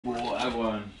Well, I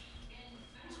won.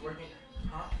 It's working,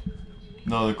 huh?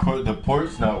 No, the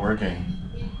port's not working.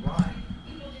 Why?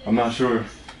 I'm not sure.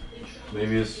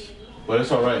 Maybe but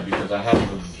it's all right because I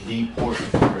have the port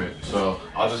for it. So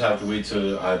I'll just have to wait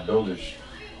till I build it.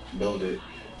 Okay,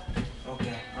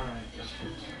 alright, that's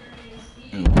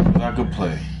good. I could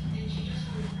play.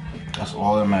 That's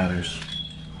all that matters.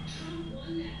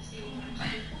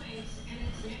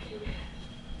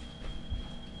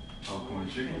 Popcorn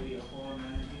chicken.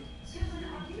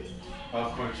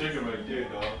 Popcorn chicken right there,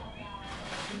 dog.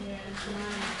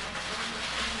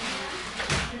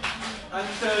 I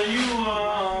tell you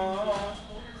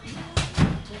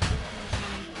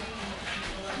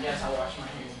Yes, I wash my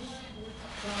hands.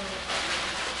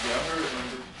 Yeah, I heard it.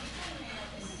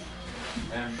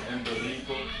 And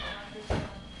burrito.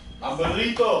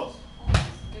 Amberito.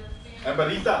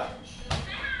 Amberita.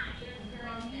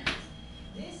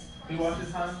 He washed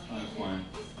his hands? That's fine.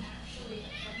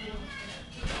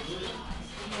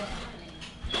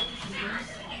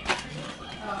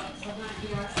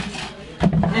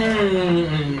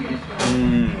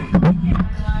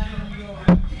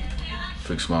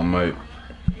 Fix my mic.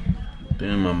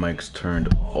 Then my mic's turned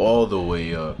all the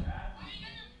way up.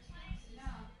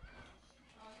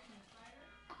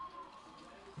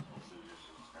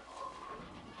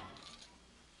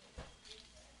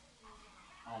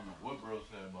 I don't know what bro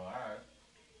said, but alright.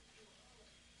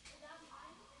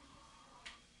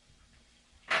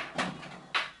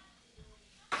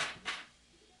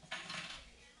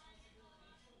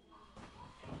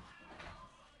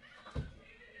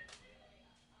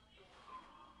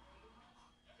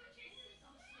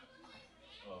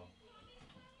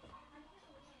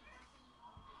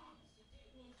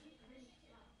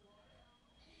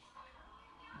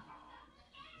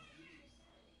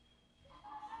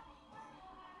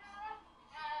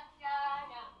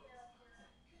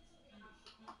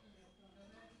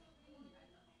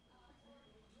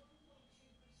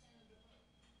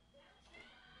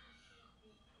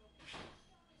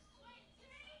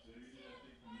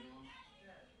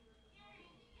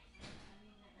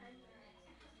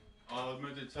 I was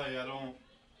meant to tell you I don't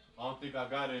think I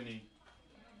got any.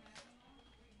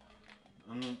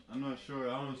 I'm not sure.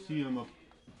 I don't see them up.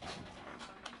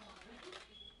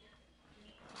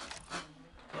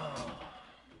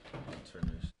 Turn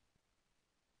this.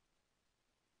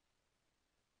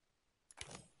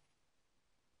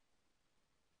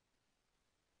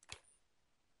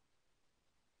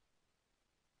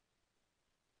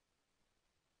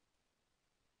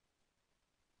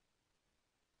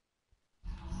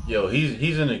 Yo,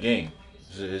 he's in the game.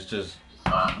 It's just.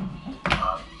 I don't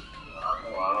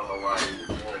know why he was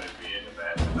doing it, be in the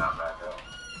match and not back out.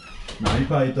 Nah, he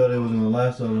probably thought it was gonna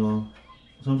last so long.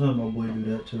 Sometimes my boy do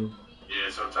that too. Yeah,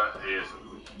 sometimes he is.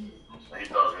 He thought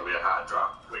it was gonna be a hot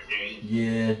drop, quick game.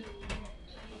 Yeah.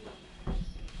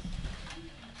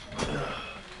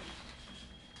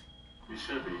 He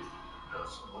should be.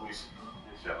 Let me see.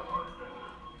 He's got a lot of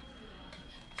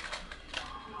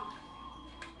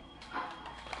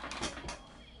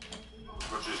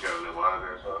What you just got a new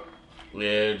monitor or something?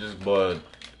 Yeah,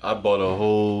 I bought a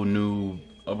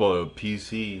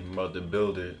PC. I'm about to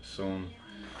build it soon.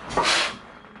 Yeah,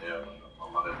 that's what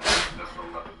I'm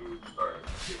about to do. Start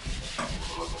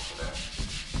looking for that.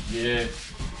 Yeah.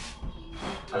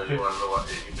 So you want to know what?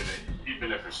 He's been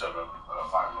there for 5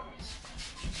 minutes.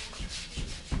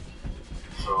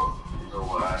 So, you know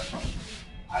what? I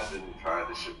didn't try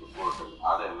this shit before because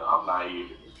I'm naive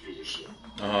to computer shit.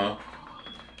 Uh-huh.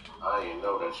 I didn't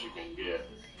know that you can get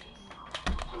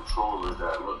controllers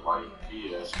that look like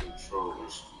PS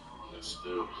controllers and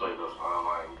still play those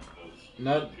online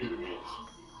computer games.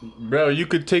 Bro, you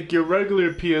could take your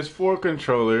regular PS4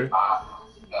 controller.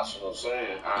 That's what I'm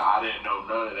saying. I didn't know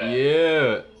none of that.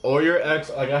 Yeah. Or your I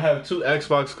have 2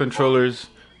 Xbox controllers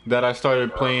that I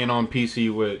started playing on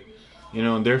PC with. You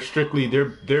know, they're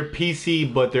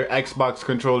PC, but they're Xbox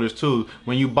controllers too.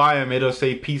 When you buy them, it'll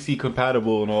say PC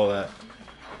compatible and all that.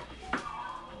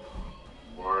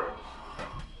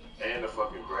 And the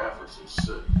fucking graphics is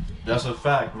sick. That's a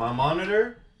fact. My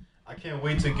monitor, I can't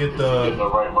wait to get Get the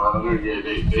right monitor. Yeah,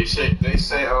 they say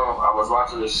I was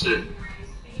watching this shit.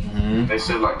 Mm-hmm. They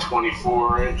said like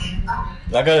 24 inch.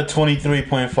 I got a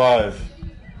 23.5.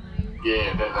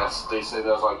 Yeah, they say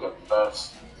that's like the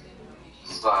best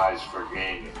size for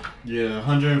gaming. Yeah,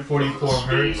 144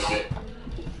 hertz.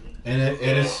 And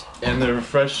the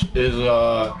refresh is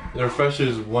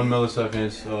 1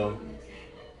 millisecond, so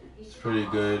it's pretty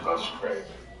good. That's crazy.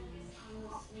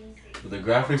 But the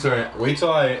graphics are. Wait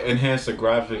till I enhance the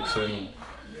graphics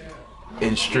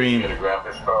and stream. Get a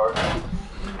graphics card.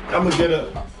 I'm gonna get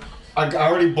a I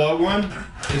already bought one.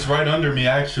 It's right under me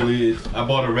actually. I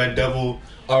bought a Red Devil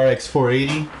RX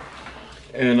 480,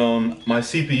 and my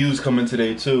CPU's coming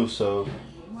today too. So.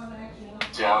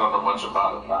 See, I don't know much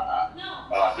about it,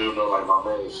 but I do know like my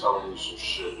man is telling me some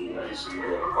shit. You know, he said he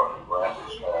had a fucking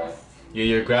graphics card. Yeah,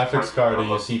 your graphics card and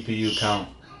your CPU count.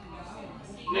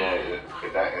 Yeah, it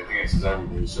enhances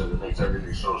everything. He said it makes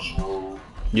everything so smooth.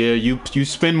 Yeah, you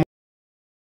spend more.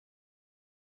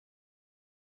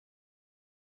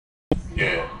 Yeah.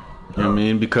 You know what I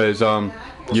mean? Because your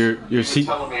He's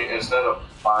telling me instead of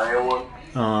buying one,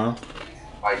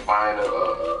 like buying a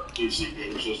PC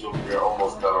game system, you're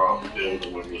almost better off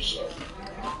building one yourself.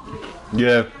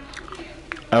 Yeah,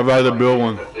 I'd rather build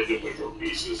one. Individual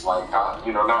pieces, like how,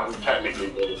 you know, not technically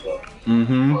build it up,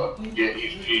 but get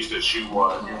each piece that you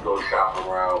want. You go shop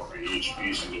around for each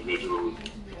piece individually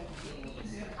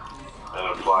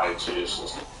and apply it to your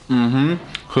system.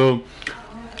 So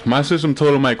my system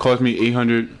total might cost me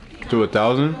 $800 to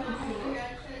 $1,000.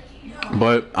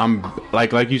 But I'm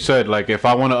like you said, like if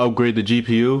I want to upgrade the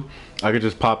GPU, I could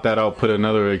just pop that out, put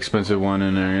another expensive one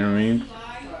in there. You know what I mean?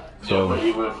 So. Yeah, but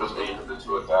even if it's $800 to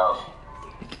 $1,000,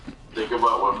 think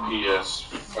about when PS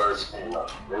first came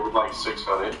out. They were like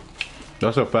 $600.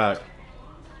 That's a fact.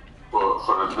 For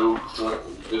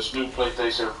this new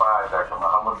PlayStation 5 that come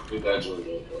out, how much did that join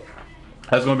in?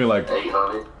 That's gonna be like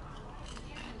 $800,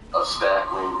 a stack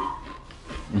maybe.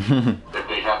 If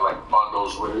they have like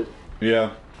bundles with it.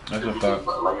 Yeah, that's a fact.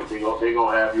 Like if they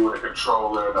gonna have you with a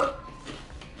controller, the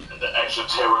extra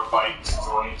terabytes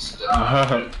joints.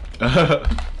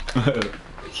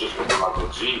 It's just gonna be like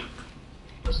a G.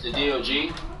 What's the deal,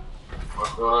 G?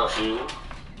 What's going on, Susan?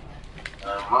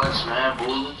 Not much, man.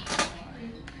 Bullying.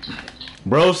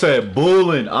 Bro said,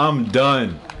 "Bullin', I'm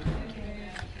done."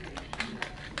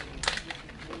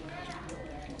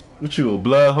 What you a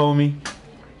blood, homie?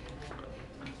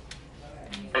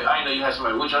 Hey, I didn't know you had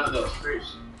somebody with you. I thought that was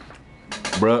Chris.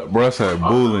 Bruh said,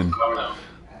 "Bullin'."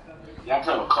 Yeah, I'm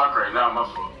playing with Clark right now. My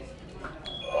fault.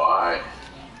 Alright.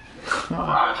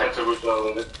 I'll catch up with y'all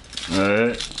later.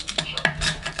 Alright.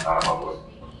 Alright, my boy.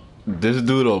 This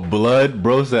dude a blood,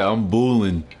 bro said, "I'm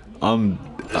bullin'."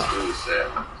 This dude said.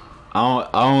 I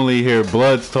only hear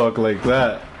bloods talk like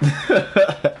that.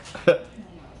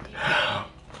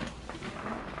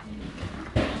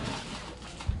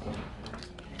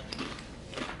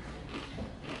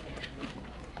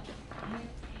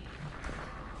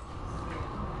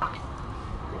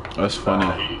 That's funny.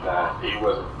 He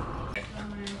wasn't.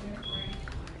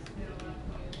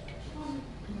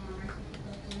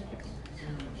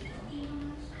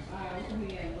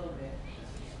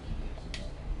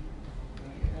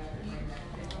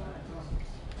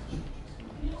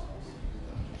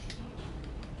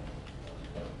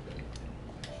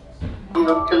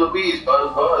 Killer bees,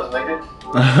 buzz, nigga.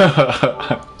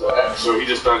 So he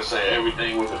just started saying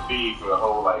everything with a bee for the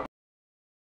whole like.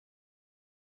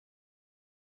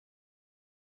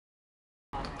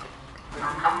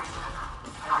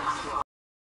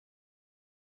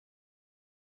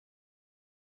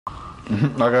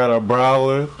 I got a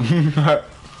brawler. Shit,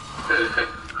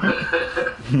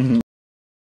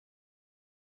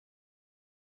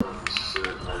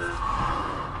 man.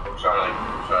 I'm trying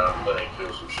to let him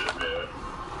kill some shit, man.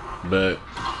 But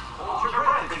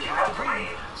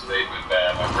Today's been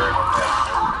bad. My grandma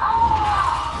passed.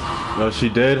 no, she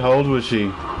did. How old was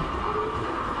she?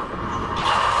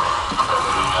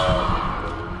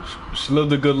 She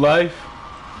lived a good life.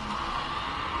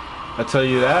 I tell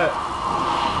you that.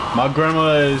 My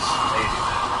grandma is. I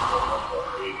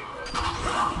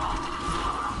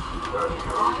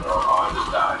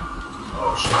just died.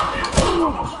 Oh shit, man. I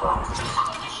almost fell.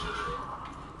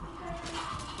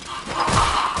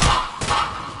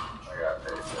 I gotta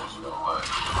pay attention to my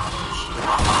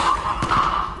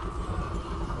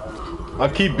I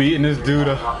keep beating this dude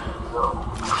up. How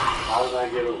did I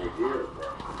get over here, bro?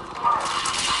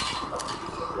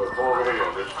 Come over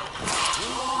here, bitch.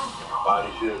 Body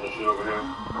shield and shit over here.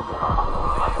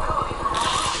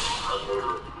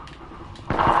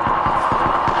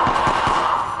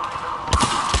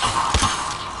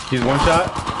 He's one shot.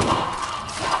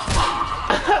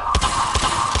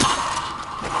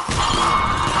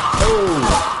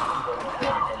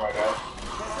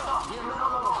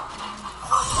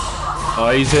 Oh,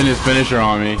 he's hitting his finisher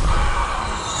on me.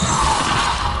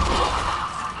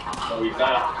 Oh, he's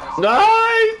not.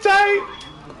 Nice, tight.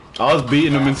 I was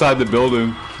beating him inside the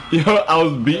building. Yo, I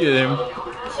was beating him.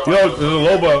 Yo, there's a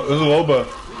Loba. There's a Loba.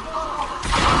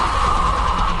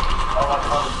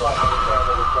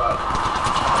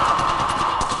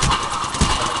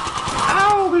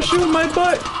 Ow, they're shooting my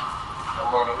butt.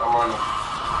 I'm on it.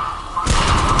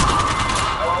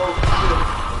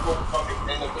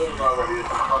 doing already. It's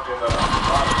fucking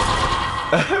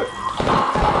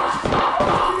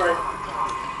right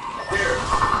here.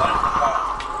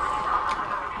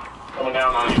 Coming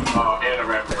down on you, and a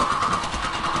rapper.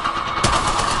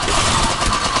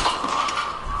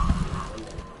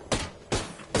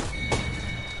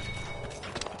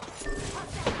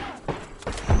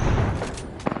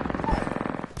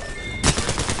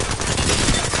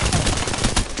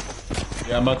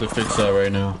 Yeah, I'm about to fix that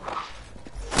right now.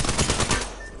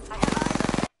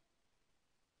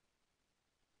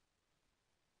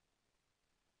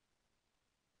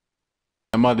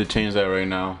 I'm about to change that right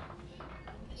now.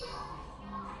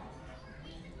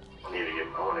 I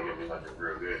want to get me like a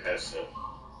real good headset.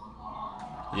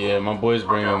 Yeah, my boy's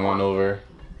bringing one over.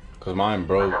 Cause mine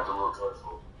broke. I got the little toy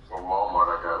from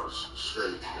Walmart I got was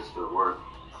straight. It's good work.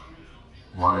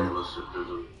 Wireless and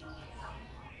digital.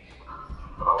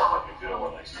 But I want like a good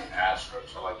one, like some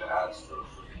Astros. I like the Astros.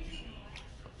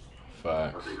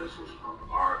 Facts. I think that's what's called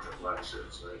orange and black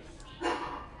shirts, right?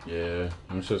 Yeah,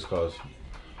 them shit's cost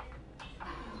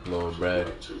low bread.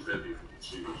 Like $250 for the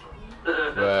cheapest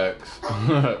one. Facts.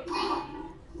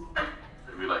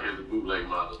 Maybe like here's the bootleg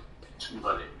model,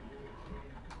 $200.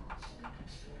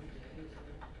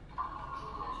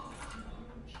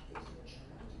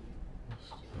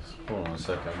 Hold on a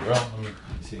second, bro. Let me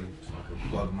see if I can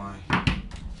plug mine.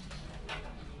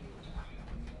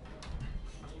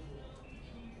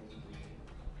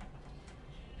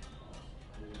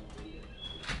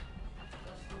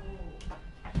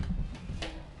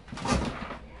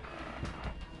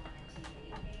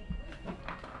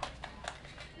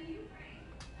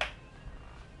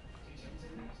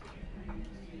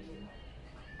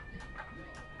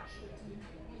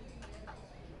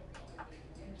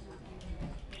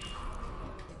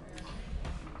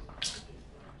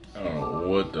 I don't know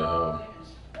what the hell.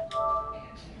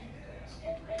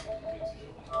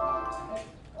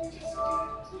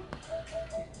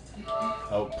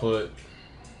 Output.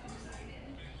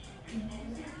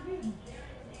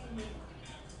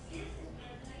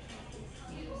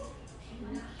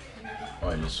 Oh,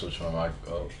 I just switched my mic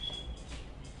up.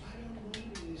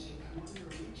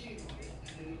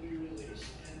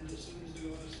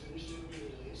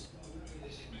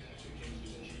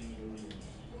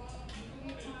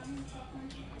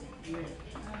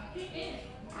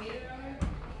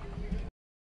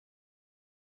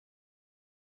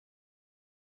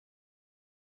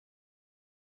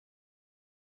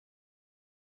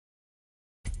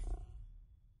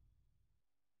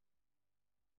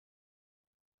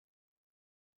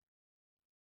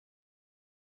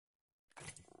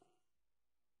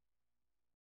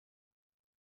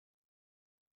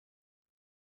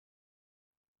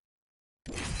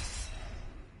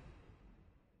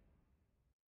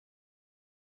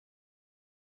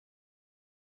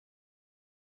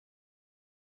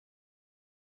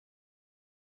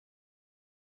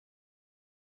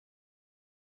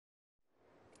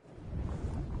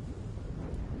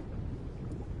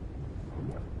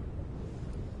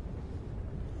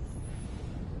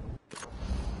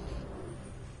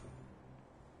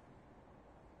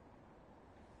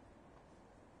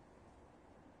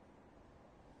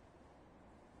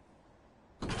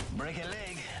 Break a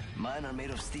leg. Mine are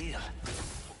made of steel.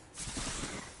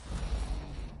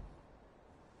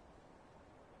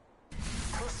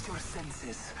 Trust your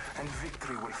senses, and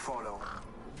victory will follow.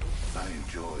 I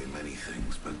enjoy many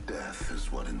things, but death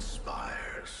is what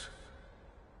inspires.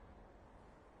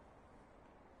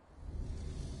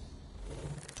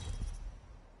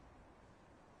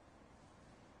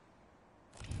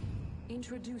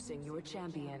 Introducing your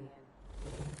champion.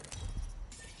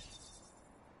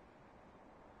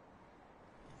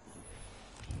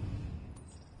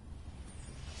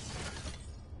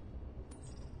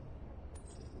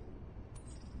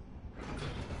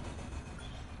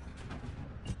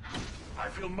 I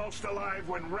feel most alive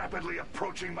when rapidly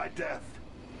approaching my death.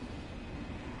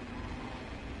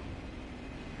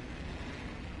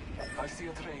 I see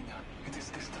a train. It is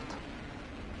distant.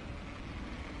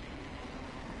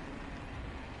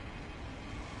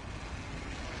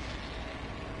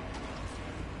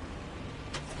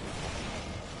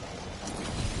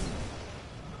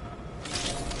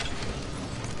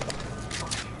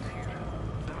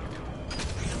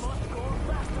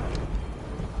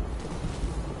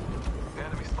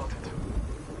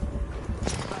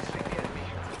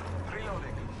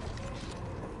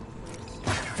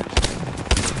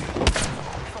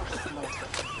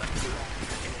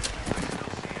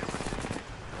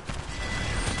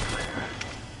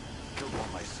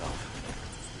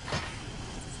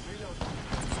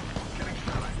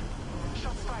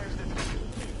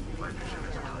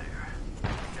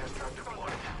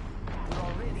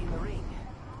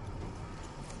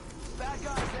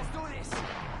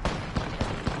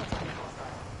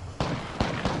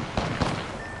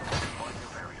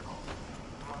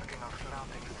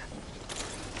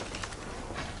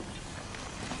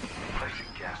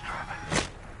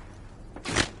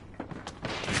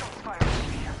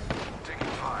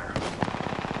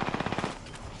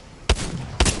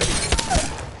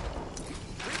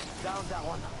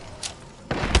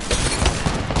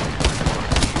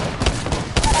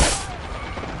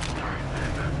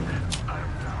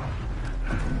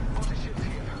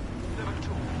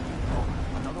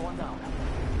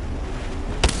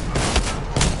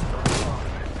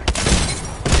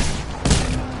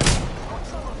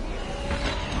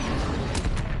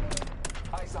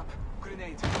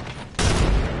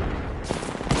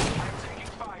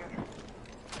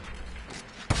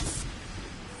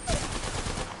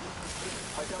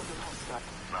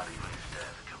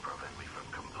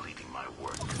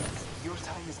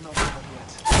 time is not over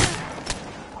yet.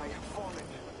 I have fallen.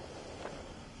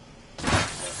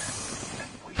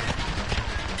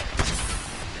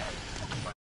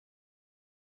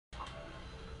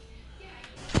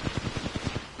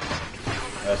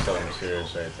 That's something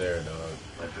serious right there, dog.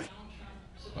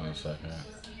 1 second.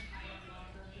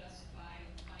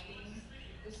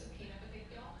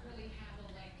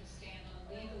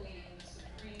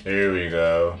 Here we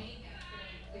go.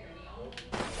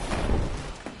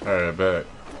 Alright, back.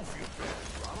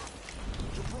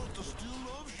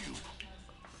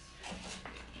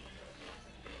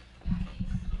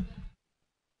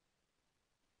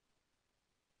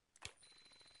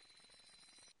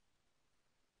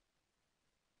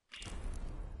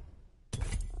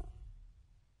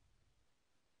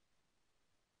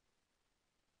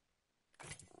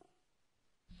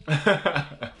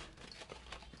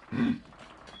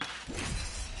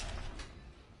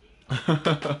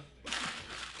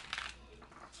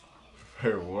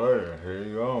 Hey, word, here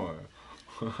you going.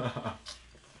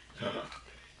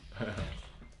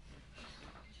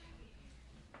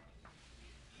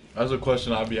 That's a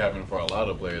question I'd be having for a lot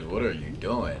of players. What are you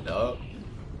doing, dog?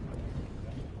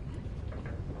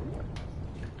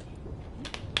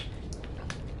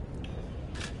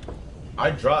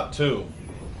 I dropped too.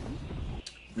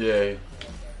 Yeah.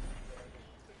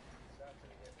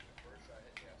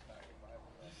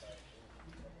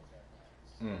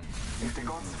 If the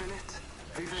gods will it,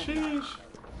 we will. Sheesh.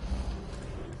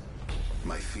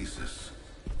 My thesis: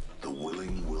 the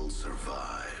willing will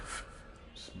survive.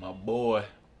 It's my boy.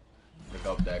 Pick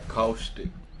up that caustic.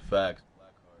 Facts.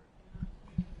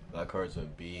 Blackheart's a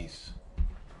beast.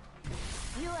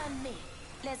 You and me.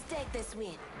 Let's take this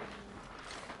win.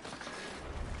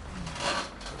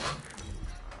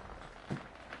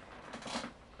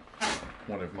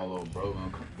 Wonder if my little bro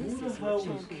gonna come. This is your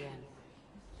champion.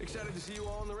 Excited to see you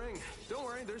all in the ring. Don't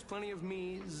worry, there's plenty of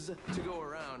me's to go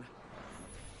around.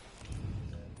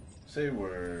 Say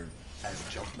word. As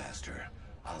Jumpmaster,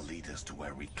 I'll lead us to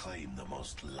where we claim the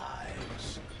most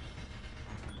lives.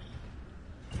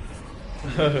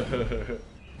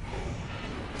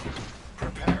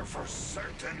 Prepare for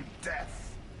certain death.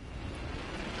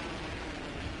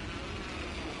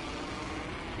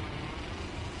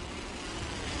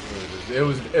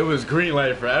 It was green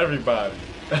light for everybody.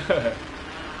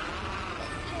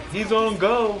 He's on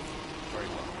go.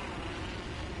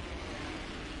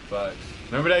 But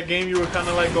remember that game you were kind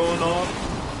of like going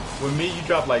off? With me, you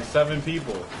dropped like 7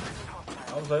 people.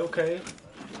 I was like, okay.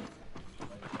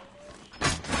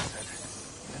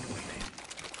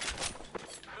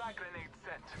 Flag grenade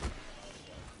set.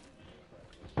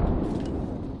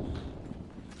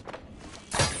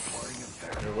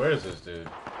 Dude, where is this dude?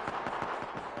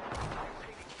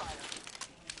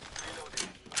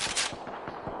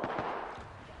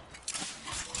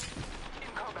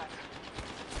 In combat.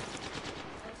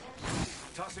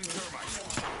 Tossing thermite.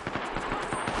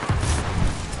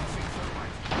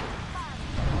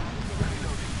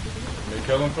 They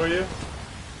kill him for you?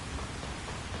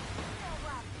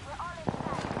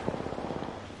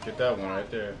 Get that one right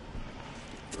there.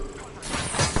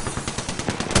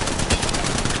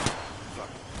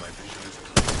 My vision is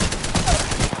clear.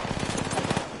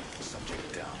 Subject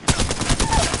down.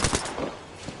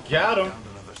 Got him. Found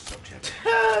another subject.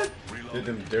 Did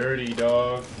them dirty,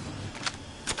 dog.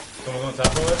 Someone's on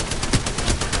top of us?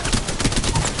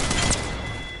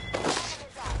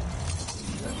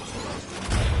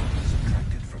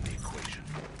 Subtracted from the equation.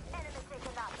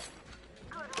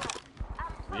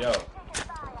 Yo.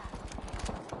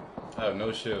 I have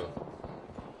no shield.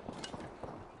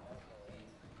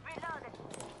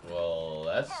 Well,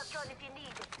 that's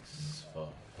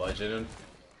budgeting.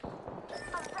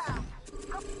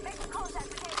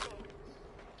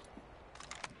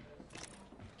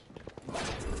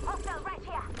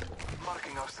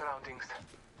 Marking our surroundings.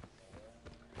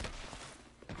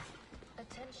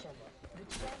 Attention. The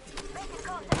champion.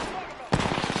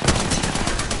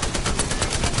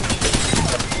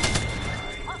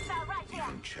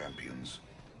 Even champions.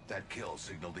 That kill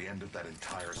signaled the end of that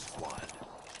entire squad.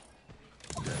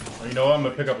 Well, you know what? I'm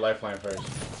gonna pick up Lifeline first.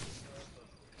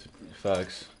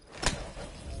 Facts.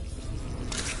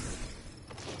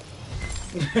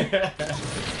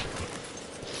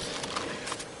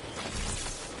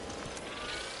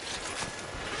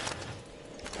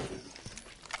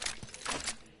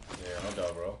 Yeah, no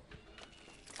doubt, bro.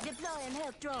 Deploy and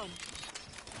help drone.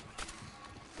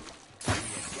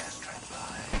 Gas trap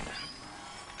behind.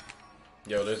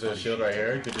 Yo, there's a shield right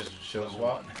here. You could just shield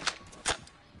swap.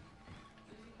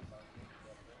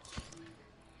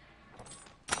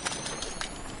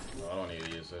 Oh, I don't need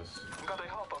to use this. Got a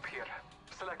hop up here.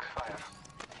 Select fire.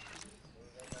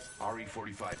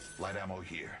 RE-45, light ammo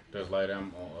here. There's light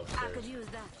ammo I upstairs. could use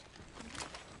that.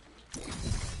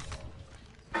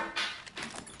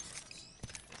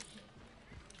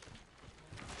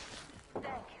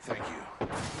 Thank you.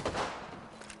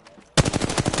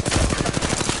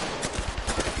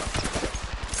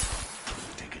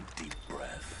 Take a deep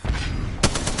breath.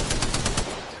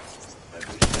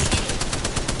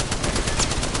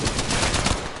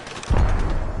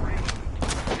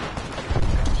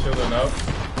 Shielding up.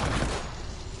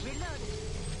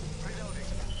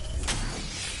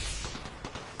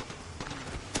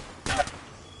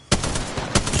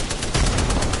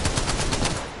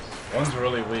 One's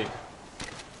really weak.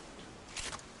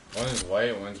 One is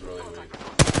white, one's really weak.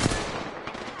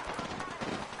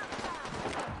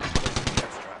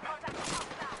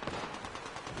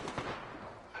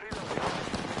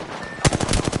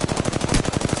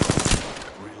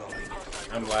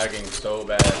 I'm lagging so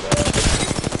bad, bro.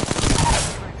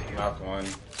 Knocked one.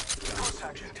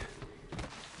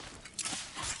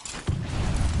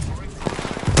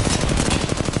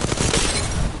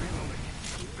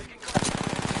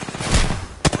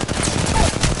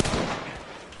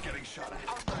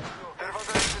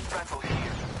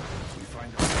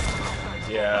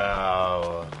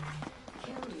 Yeah.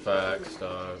 Facts,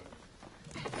 dog.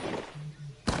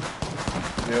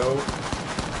 Yo.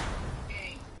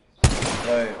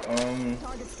 Hey,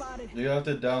 you have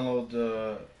to download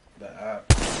the app.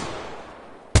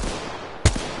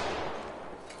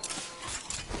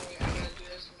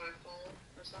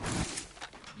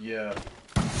 Yeah.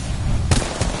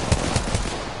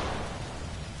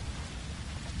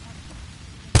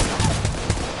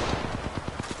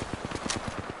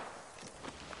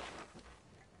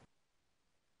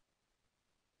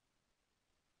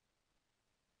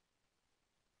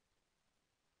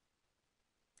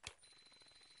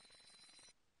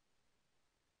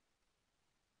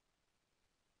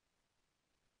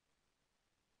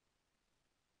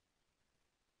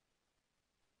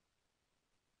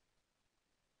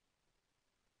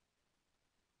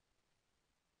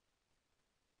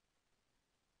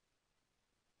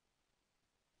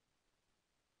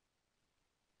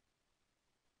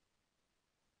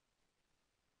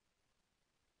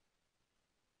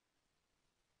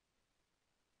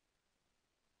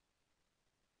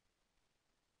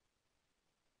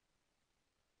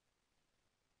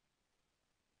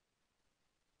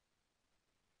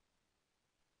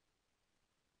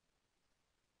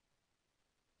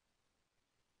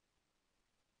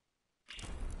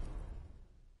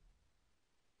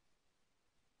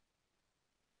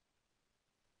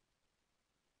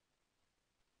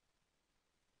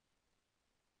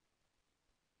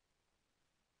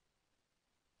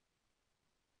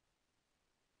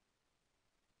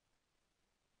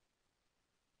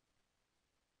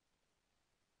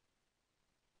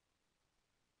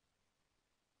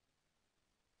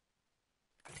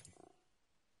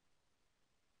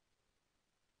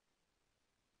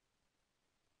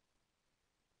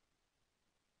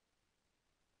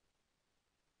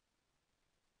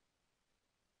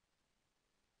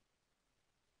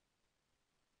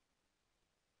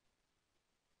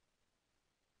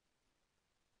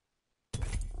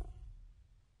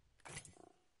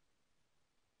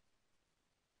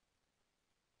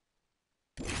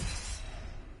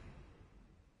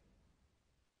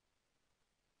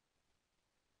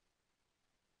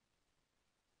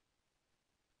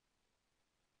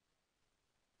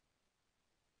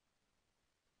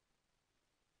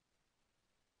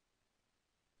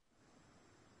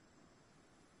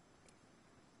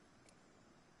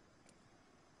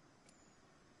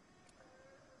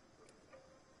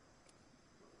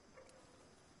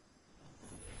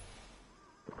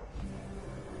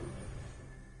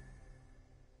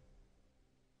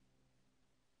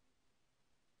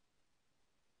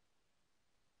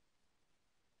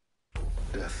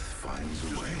 Death finds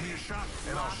a way. Give me a shot,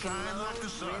 and I'll shine like the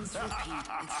sun. Rinse, repeat.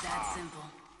 It's that simple.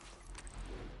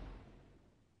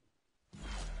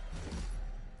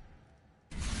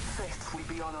 Faith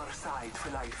will be on our side,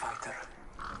 Fly Fighter.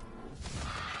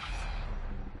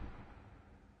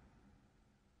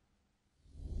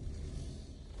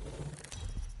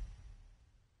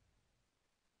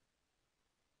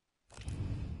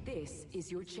 This is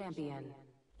your champion.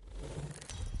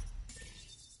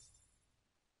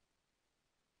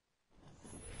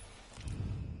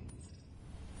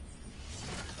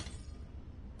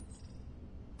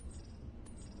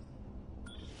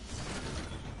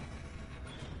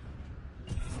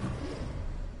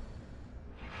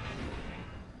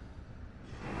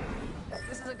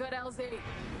 This is a good LZ.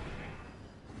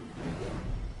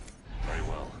 Very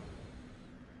well.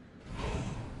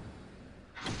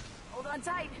 on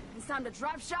tight. It's time to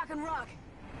drop, shock, and rock.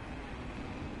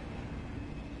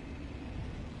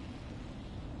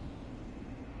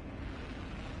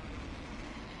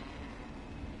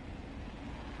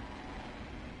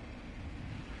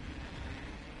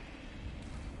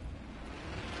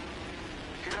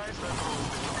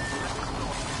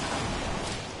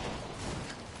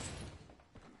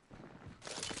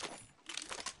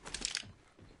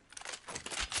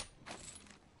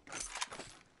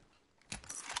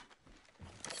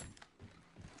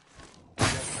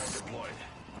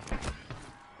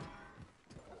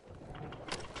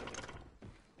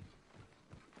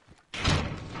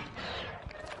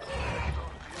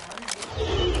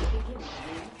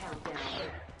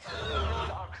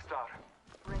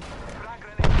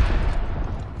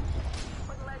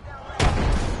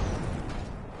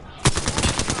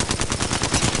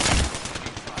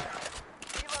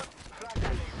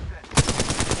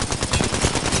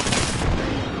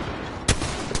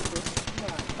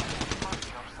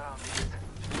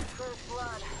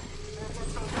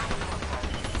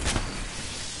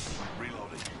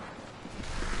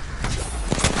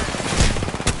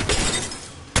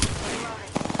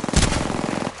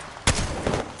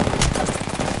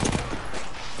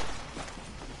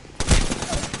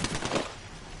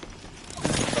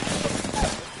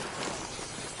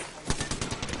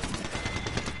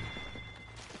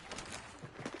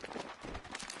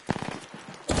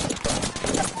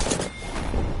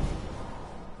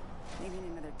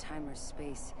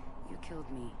 Space, you killed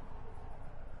me,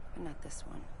 but not this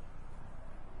one.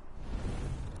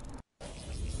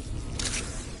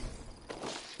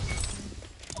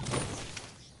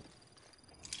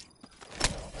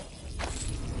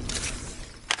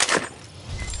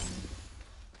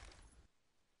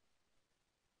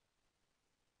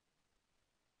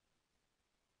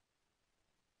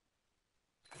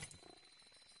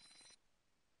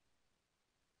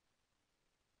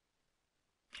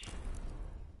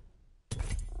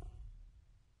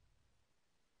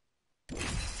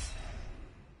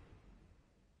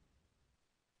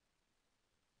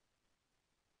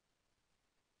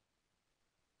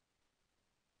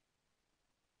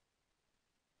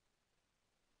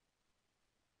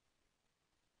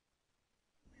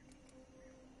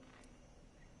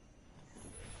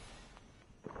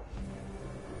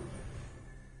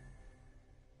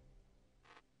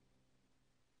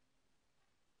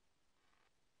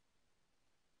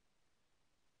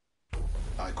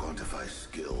 I quantify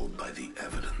skill by the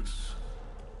evidence.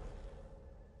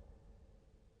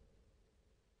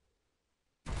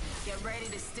 Get ready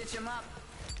to stitch him up.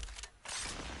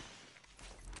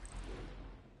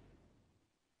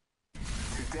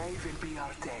 Today will be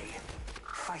our day.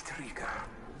 Fight Rika.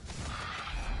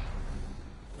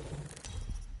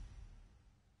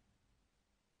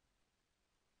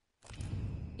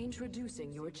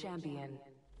 Introducing your champion.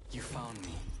 You found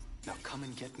me. Now come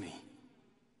and get me.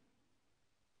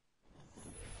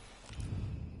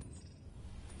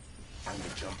 I'm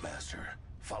the jump master.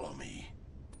 Follow me.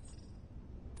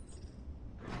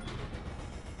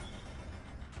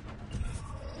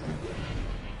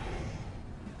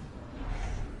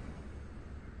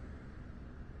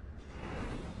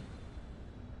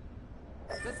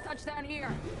 Let's touch down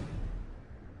here.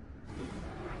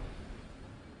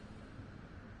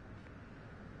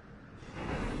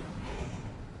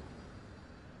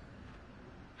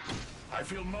 I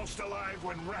feel most alive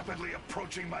when rapidly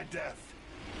approaching my death.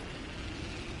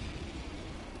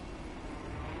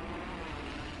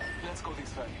 Let's go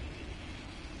this way.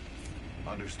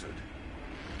 Understood.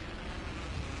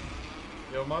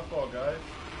 Yo, my fault, guys.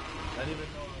 I didn't even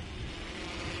know.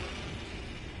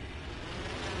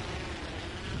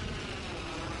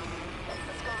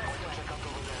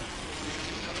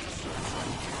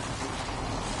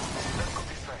 Let's go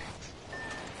this way.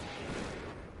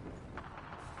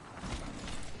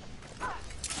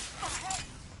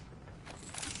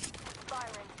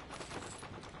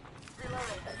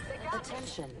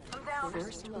 Attention.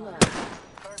 First blood.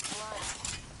 First blood.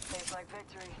 Tastes like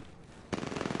victory.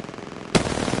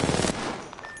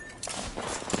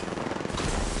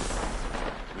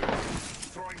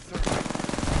 Throwing third.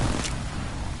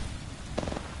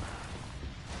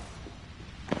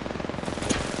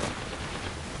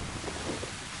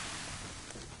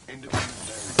 Independent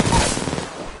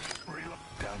variable. Reload.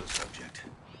 Down to subject.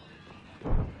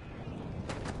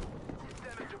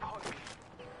 Damage upon me.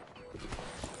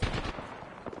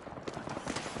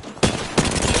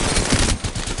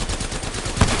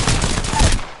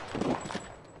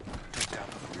 Took down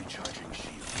the recharging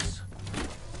shields.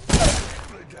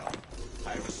 Lay down. I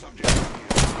have a subject on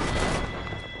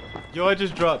you. Yo, I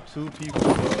just dropped 2 people,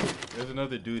 bro. There's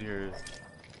another dude here.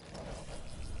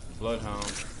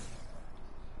 Bloodhound.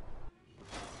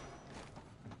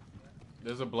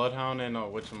 There's a Bloodhound and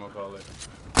whatchamacallit.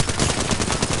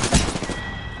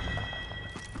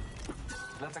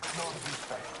 Let's explore this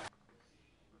space.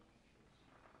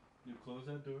 You close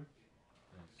that door?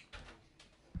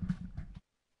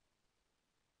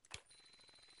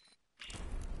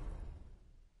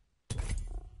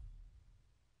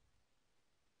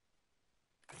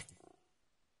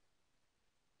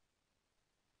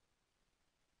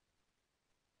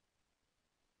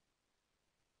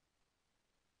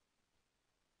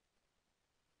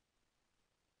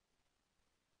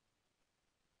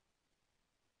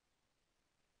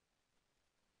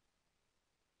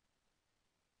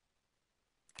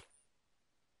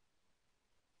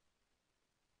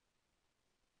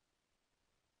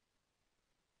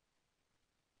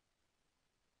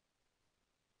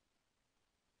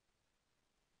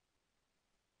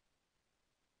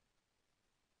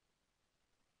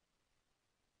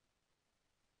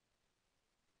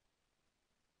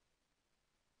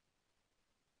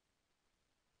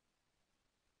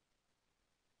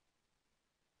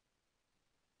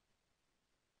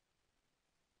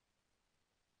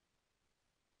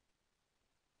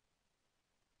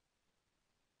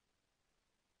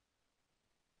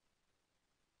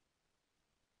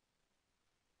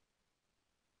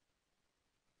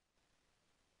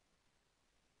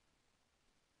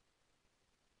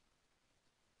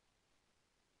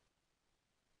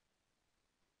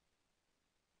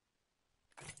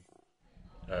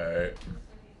 Alright.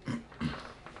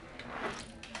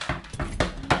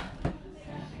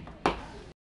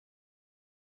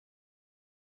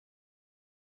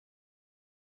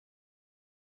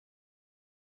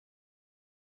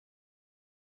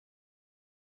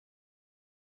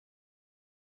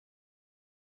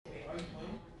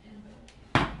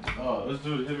 Oh, this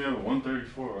dude hit me up at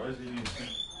 134. Why is he even saying?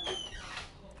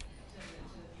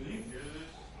 Can you hear this?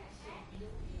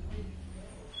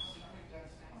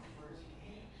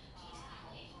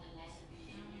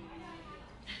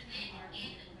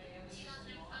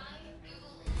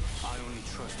 I only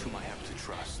trust whom I have to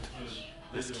trust.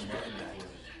 Let's keep it at that.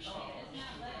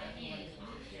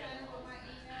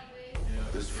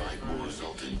 This fight will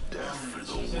result in death for the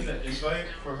Send weak. that invite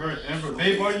for her and Amber.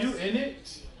 Babe, are you in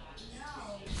it?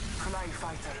 Fly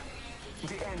fighter,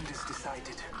 the end is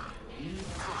decided.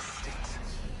 Trust it.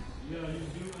 Yeah, you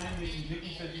do. And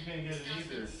Nikki said you can't get it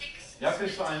either. Y'all can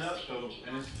sign up though,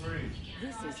 and it's free.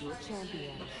 This is your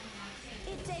champion.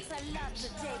 It takes a lot to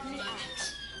take me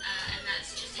out. And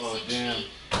that's just Damn.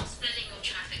 splitting your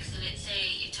traffic. So let's say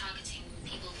you're targeting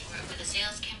people with a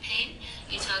sales campaign.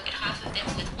 You target half of them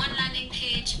with one landing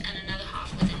page and another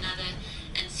half with another,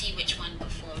 and see which one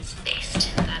performs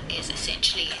best. That is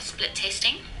essentially split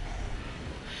testing.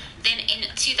 Then in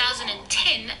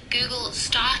 2010, Google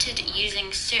started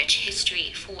using search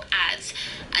history for ads,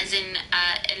 as in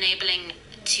enabling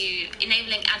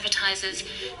advertisers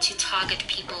to target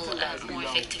people more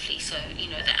effectively. So,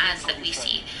 the ads that we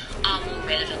see are more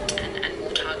relevant and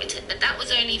more targeted. But that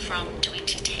was only from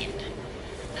 2010.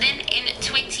 Then in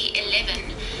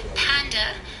 2011,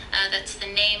 Panda, that's the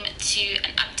name to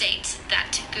an update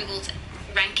that Google's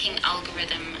ranking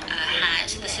algorithm had.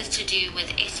 This is to do with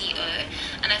SEO,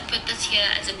 and I've put this here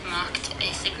as it marked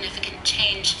a significant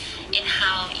change in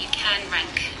how you can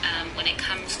rank when it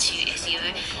comes to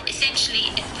SEO.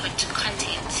 Essentially, it put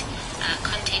content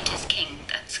is king.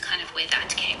 That's kind of where that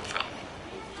came from.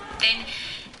 Then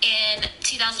in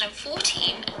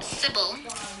 2014, Sybil,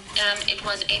 it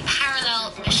was a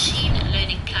parallel machine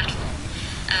learning platform.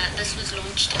 This was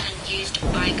launched and used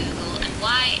by Google, and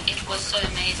why it was so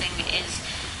amazing is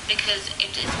because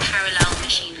it is parallel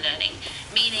machine learning,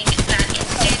 meaning that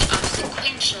instead of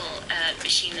sequential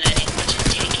machine learning, which is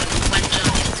taking one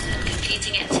job and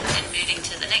completing it and moving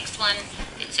to the next one,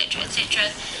 etc.,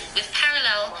 with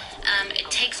parallel, it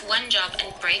takes one job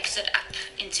and breaks it up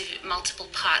into multiple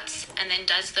parts, and then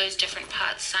does those different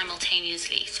parts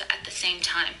simultaneously, so at the same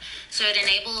time. So it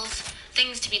enables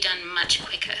things to be done much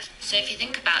quicker. So if you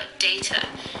think about data,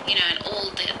 and all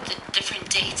the different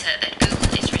data that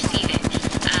Google is receiving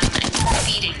and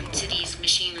feeding to these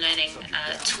machine learning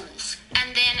tools.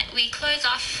 And then we close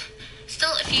off,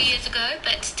 still a few years ago,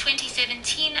 but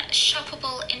 2017,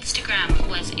 shoppable Instagram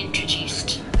was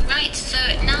introduced. Right, so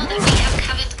now that we have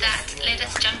covered that, let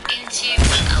us jump into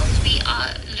what else we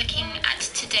are looking at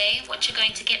today. What you're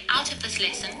going to get out of this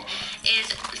lesson is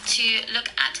to look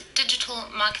at digital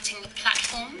marketing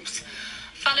platforms,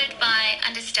 followed by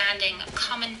understanding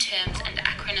common terms and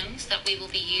acronyms that we will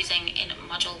be using in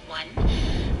Module 1.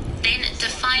 Then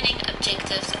defining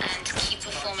objectives and key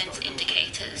performance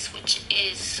indicators, which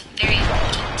is very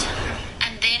important.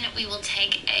 And then we we will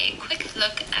take a quick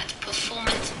look at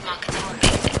performance marketing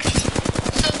basics.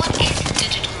 So what is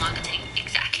digital marketing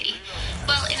exactly?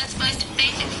 Well, in its most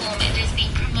basic form, it is the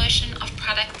promotion of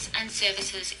products and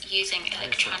services using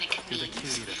electronic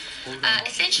means.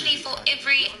 Essentially, for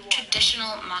every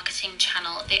traditional marketing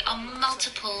channel, there are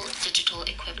multiple digital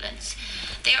equivalents.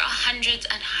 There are hundreds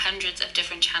and hundreds of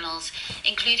different channels,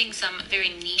 including some very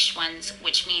niche ones,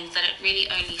 which means that it really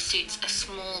only suits a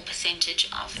small percentage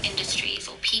of industries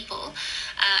or people,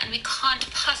 and we can't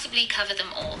possibly cover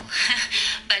them all.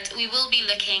 But we will be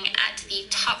looking at the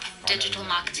top digital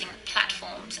marketing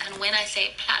platforms, and when I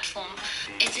say platform,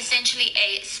 it's essentially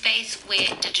a space where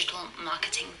digital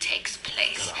marketing takes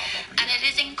place. And it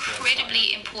is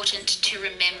incredibly important to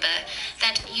remember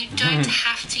that you don't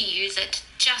have to use it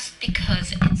just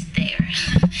because it's there.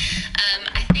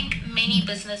 I think many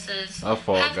businesses have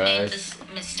made this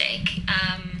mistake,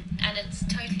 and it's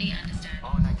totally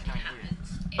understandable.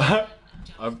 It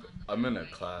happens. I'm in a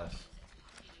class.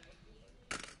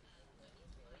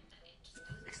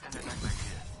 Extended backpack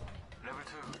here. Level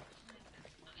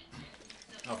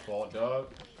 2. My fault, dog.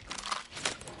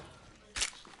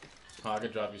 I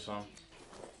could drop you some.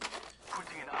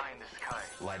 Putting an eye in the sky.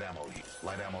 Light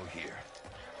ammo here.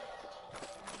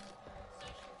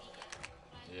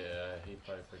 Yeah, he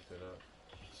probably picked it up.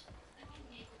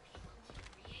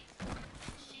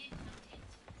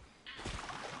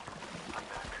 I'm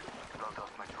back. Logged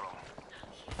off my drone.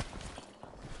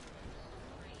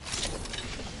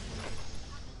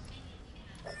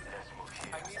 Let's move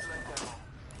here. I need light ammo.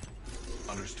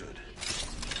 Understood.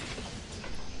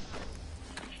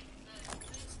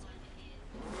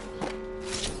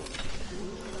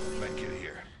 Medkit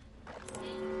here.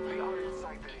 We are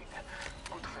inside the ring.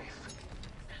 Good faith.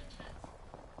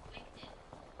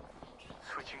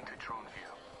 Switching to drone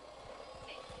view.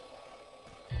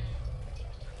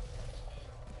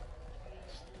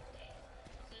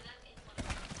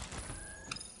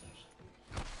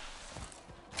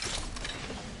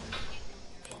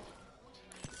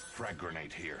 Frag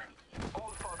grenade here.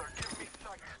 All father, give me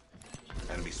sight.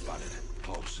 Enemy spotted.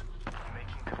 Close.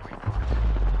 Making the report.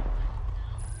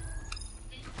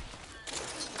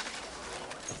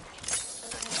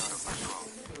 That's out of my drone.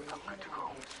 I'm good to go.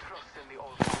 Trust in the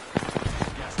old father.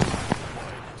 Gas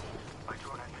deployed. My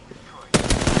drone has been destroyed.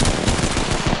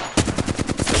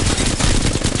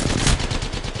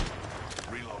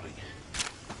 Reloading.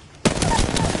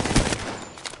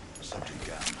 Subject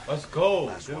down. Let's go.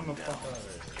 Last Get him one the down. fuck out of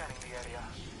there. Scanning the area.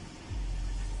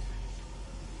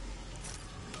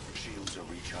 Shields are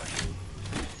recharging.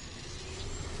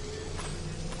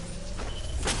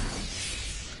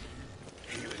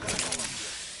 Healing on column.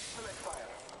 Select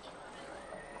fire.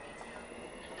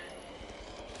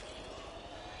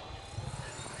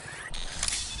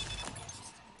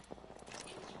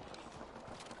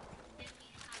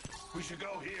 We should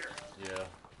go here. Yeah.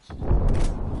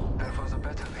 There was a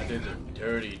better I did the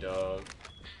dirty, dog.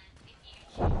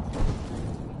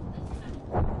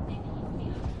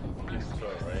 It's to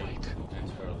our right and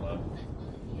to our left.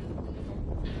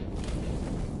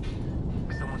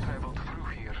 Someone traveled through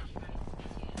here.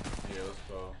 Yeah, let's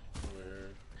go.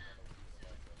 Weird.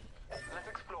 Let's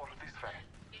explore this way.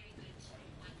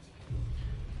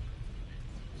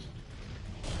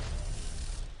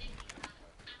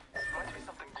 Might be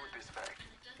something good this way.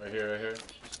 Right here, right here.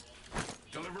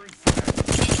 Delivering fire.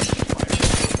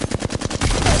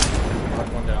 Knock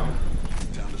one down.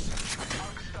 Down to center.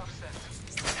 Arc stuff sent.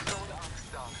 Drone arcs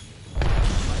down.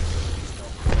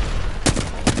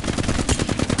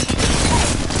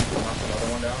 Knock another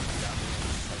one down.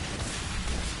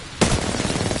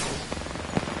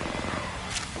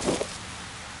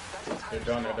 They're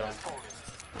done, they're done.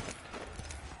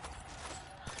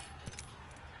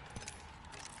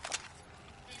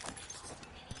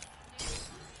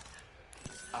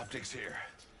 Optics here.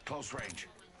 Close range.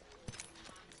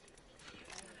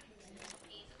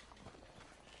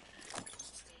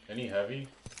 Any heavy?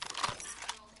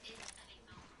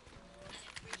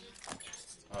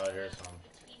 Here's some.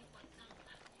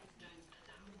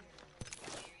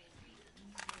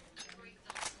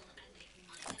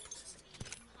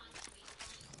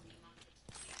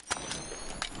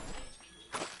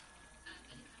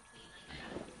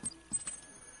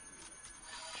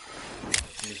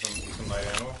 Need some light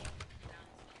ammo?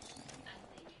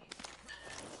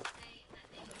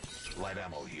 Light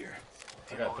ammo here.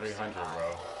 I got 300,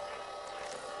 bro.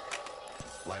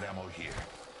 Light ammo here.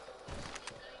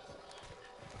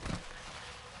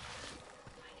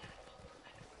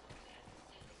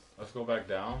 Let's go back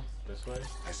down this way.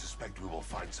 I suspect we will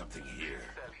find something here.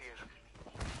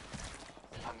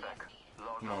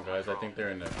 Come on, guys. I think they're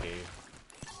in the cave.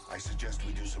 I suggest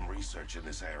we do some research in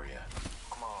this area.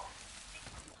 Come on.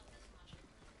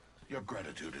 Your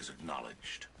gratitude is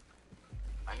acknowledged.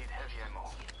 I need heavy ammo.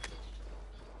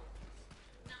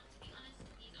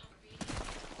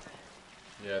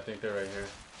 Yeah, I think they're right here.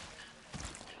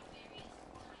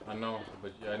 I know,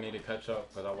 but yeah, I need to catch up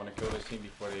because I want to kill this team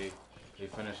before they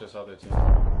finish this other team.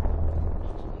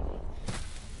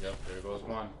 Yep, there goes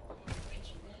one.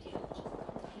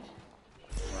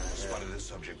 Right, Spotted a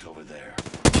subject over there.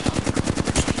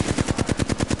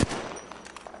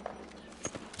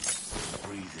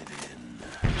 Breathe it in.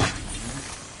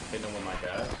 Hitting him with my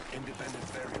gas. Independent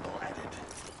variable added.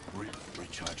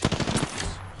 Recharge.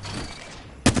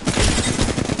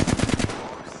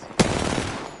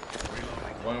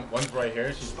 One's right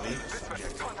here. She's weak.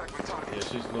 Yeah,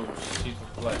 she's loose. She's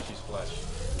flesh. She's flesh.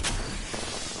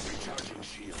 Recharging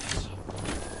shields.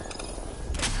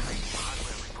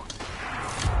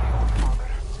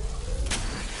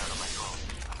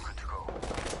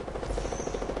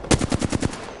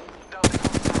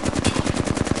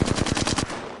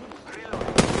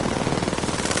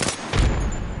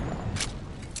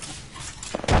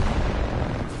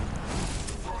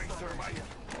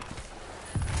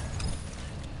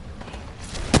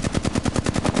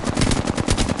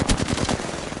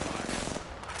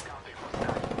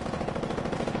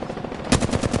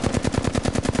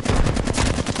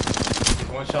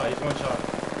 He's one shot.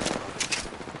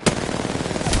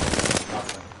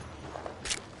 Nothing.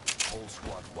 Whole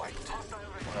squad wiped.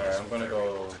 Alright, I'm gonna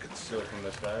go steal it from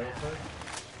this guy real quick.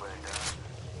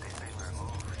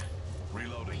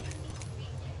 Reloading.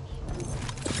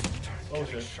 Oh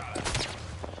shit.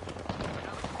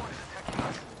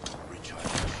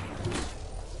 Recharging shields.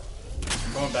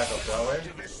 I'm going back up that way.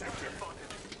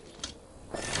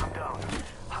 I'm down.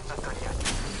 I'm not done yet.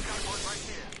 Got one right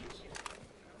here.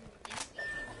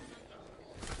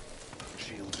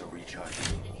 Shields are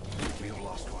recharging. We have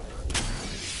lost one.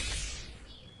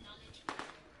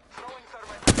 Throwing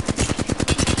thermite.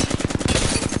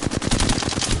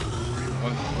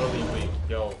 One's really weak.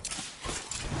 Yo.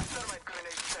 Thermite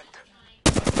grenade set.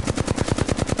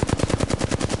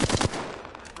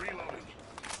 Reloading.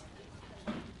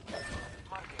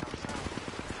 Marking ourselves.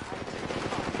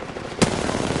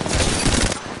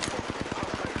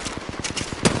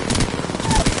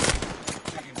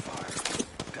 Taking fire.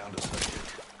 Down to subject.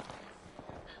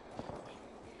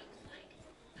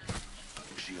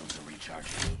 Shields are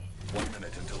recharging. 1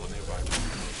 minute until the nearby room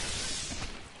closes.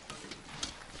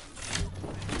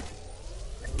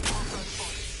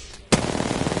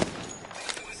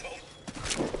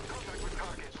 Contact with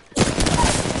target.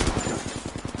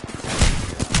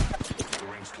 The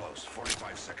ring's close.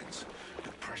 45 seconds.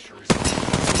 The pressure is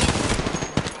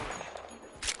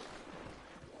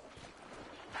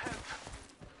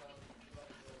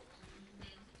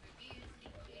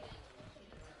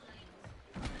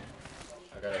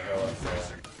I gotta go up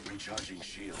there. recharging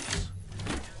shields.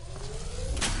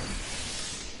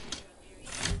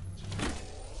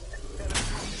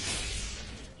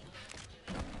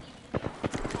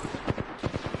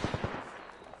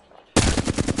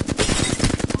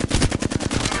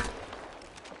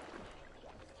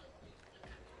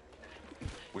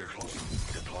 We're close.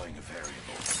 Deploying a variable.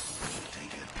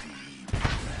 Take a deep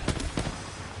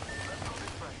breath.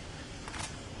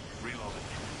 Reloading.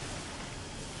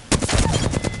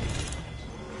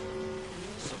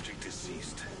 Subject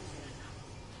deceased.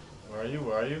 Where are you?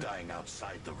 Where are you? Dying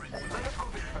outside the ring.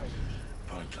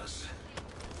 Pointless.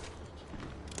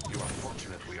 You are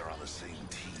fortunate we are on the same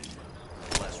team.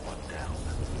 Last one down.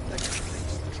 That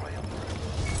completes the triumph.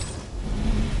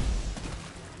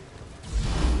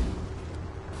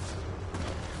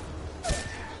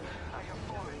 I have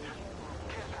fallen.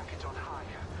 Care package on high.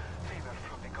 Favor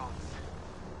from the gods.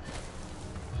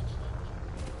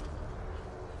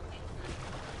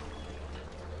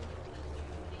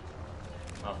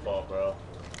 My fault, bro.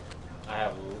 I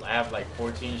have like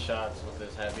 14 shots with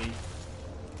this heavy,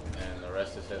 and the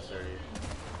rest is history.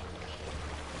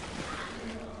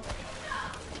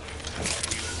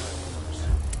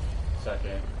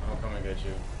 Second, I'll come and get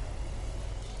you.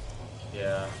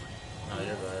 Yeah. No,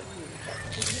 you're good.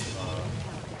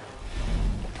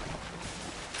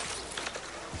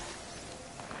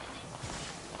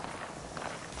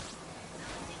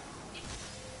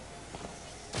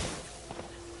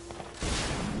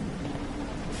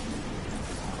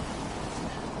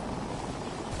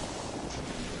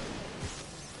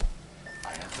 I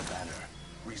have the banner.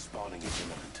 Respawning is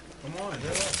imminent. Come on,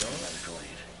 get up, bro. Medical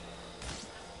aid.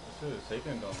 This is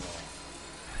taking them long.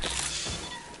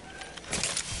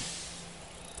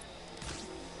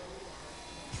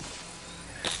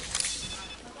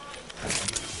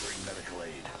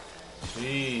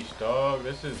 Sheesh, dog.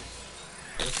 This is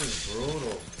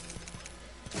brutal.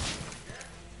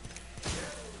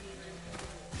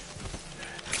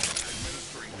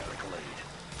 Administering medical aid.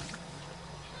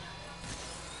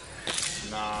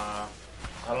 Nah,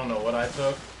 I don't know what I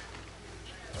took.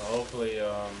 Hopefully,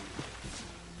 yes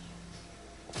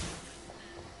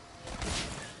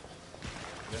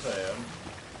I am.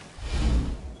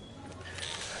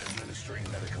 Administering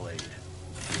medical aid.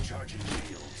 Recharging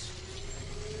shields.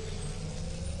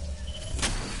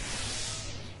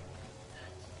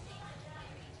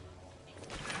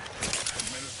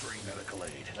 Administering medical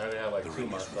aid. I already have like The 2 ring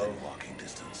is myself. within walking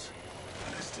distance,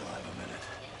 and I still have a minute.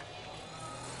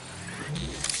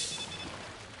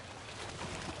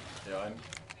 Yeah,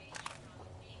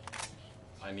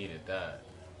 I needed that.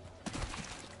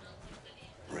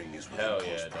 Ring is within Hell close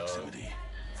yeah, dog. proximity.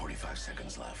 45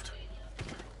 seconds left.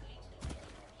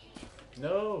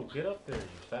 No, get up there, you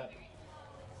fat.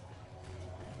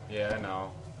 Yeah, I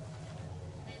know.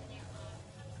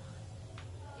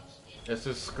 It's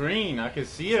a screen. I can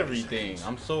see everything.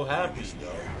 I'm so happy,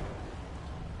 yo.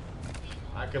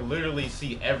 I can literally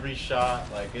see every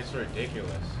shot. Like, it's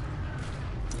ridiculous.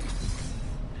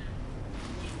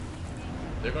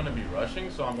 They're gonna be rushing,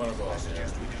 so I'm gonna go I out there.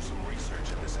 suggest we do some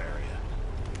research in this area.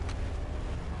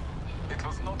 It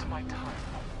was not my time.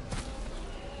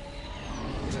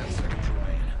 10 seconds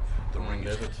remain. The ring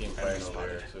There's is a team enemy fighting over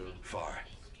there, spotted. too. Far.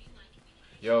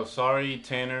 Yo, sorry,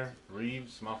 Tanner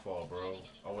Reeves. My fault, bro.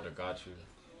 I would've got you.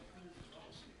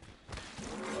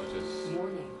 I was just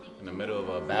Warning. in the middle of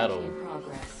a battle. In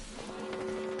progress.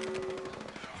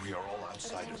 We are all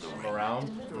outside of the I'm ring. around,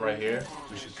 right here.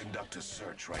 We should conduct a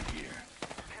search right here.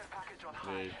 Care package on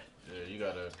high. Yeah, you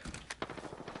gotta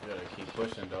keep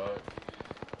pushing, dog.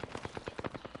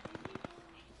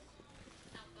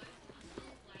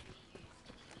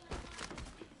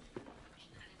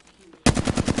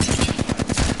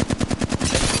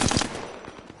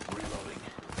 Reloading.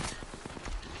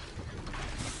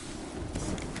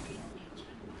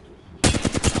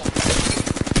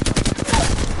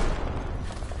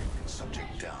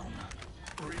 Subject down.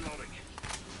 Reloading.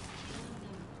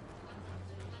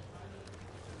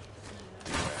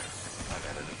 Beware. I've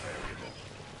added a variable.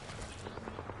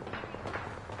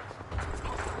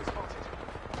 Hostile spotted.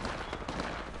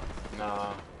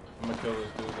 Nah, I'm gonna kill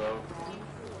this dude though.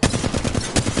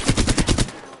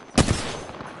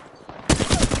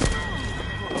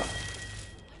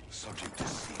 Subject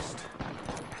deceased.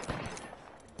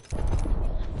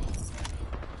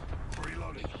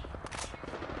 Reloading.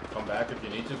 Come back if you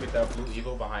need to. Get that blue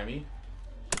Evo behind me.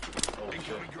 Oh shit.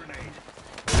 Incoming grenade.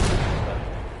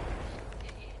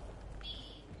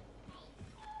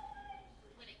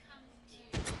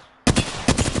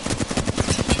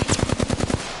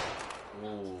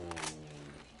 Ooh.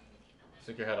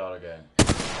 Stick your head out again.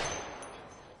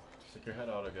 Stick your head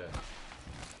out again.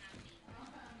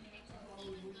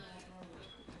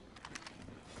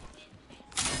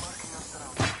 Marking our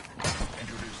surroundings.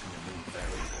 Introducing a new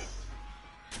variable.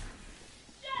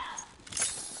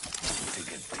 Take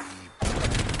a deep.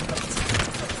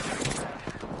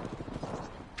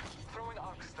 Throwing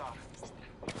Arc Star.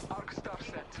 Arc Star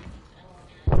set.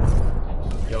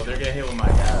 Yo, they're getting hit with my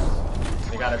gas.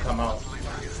 They gotta come out.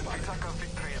 Attacker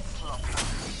victory at slaughter.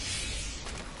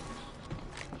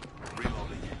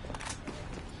 Reloading.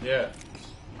 Yeah.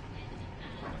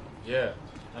 Yeah,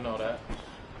 I know that.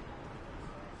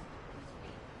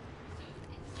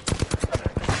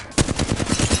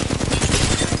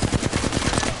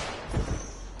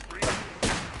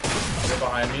 They're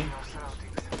behind me. Our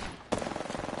surroundings.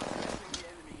 The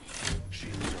enemy.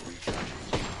 Shields are recharging.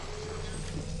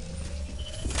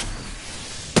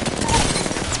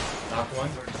 Knocked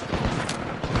one.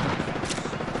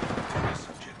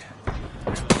 Subject.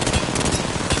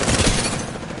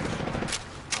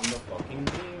 I'm the fucking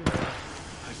team.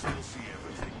 I still see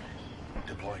everything.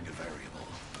 Deploying a variable.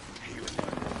 Healing my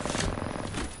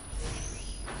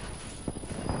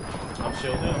I'm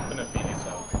shielded. I'm gonna Phoenix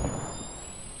out.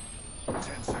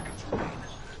 10 seconds remain.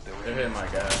 They're hitting my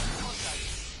gas.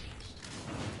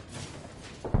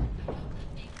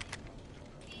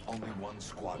 Only one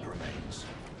squad remains.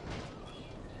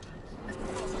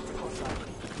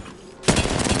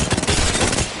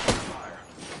 Fire.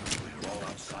 We're all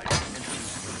outside.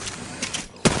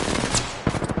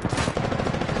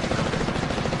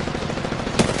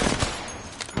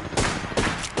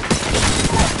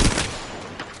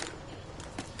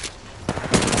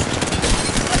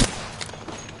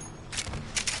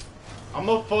 I'm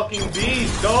a fucking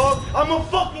beast, dog. I'm a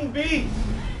fucking beast.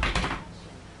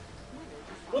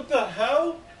 What the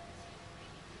hell?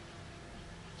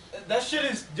 That shit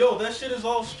is yo. That shit is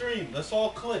all streamed. That's all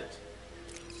clipped.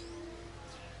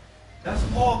 That's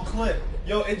all clipped.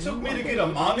 Yo, it took me to get a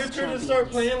monitor to start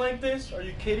playing like this. Are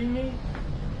you kidding me?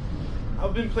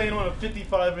 I've been playing on a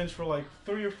 55-inch for like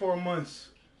 3 or 4 months.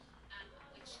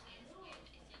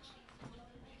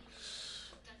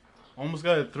 Almost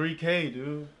got a 3K,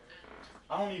 dude.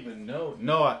 I don't even know.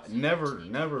 No, I never,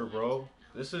 bro.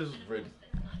 This is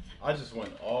I just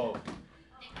went off.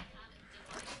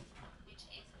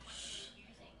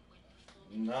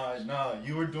 Nah,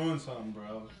 you were doing something,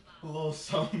 bro. A little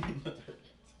something. Woo.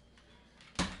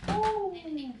 I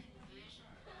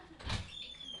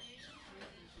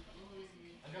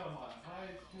got my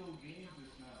highest kill game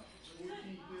just now. 14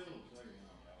 kills right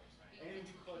now. And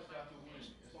we clutched out the win.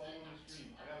 It's all on the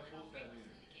stream. I gotta post that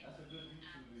later. That's a good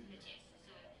YouTube video.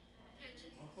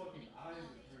 My fucking eyes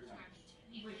are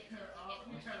hurting. Wake her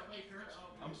up. You trying to wake her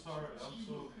up. I'm sorry. I'm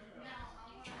so...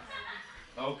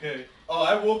 Okay. Oh,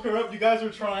 I woke her up. You guys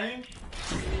are trying?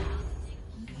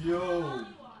 Yo.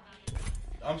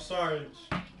 I'm sorry.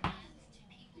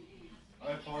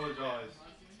 I apologize.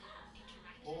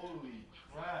 Holy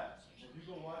crap. If you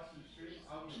go watch the stream,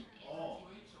 I went off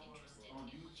on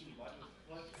YouTube. I just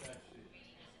clutched that shit.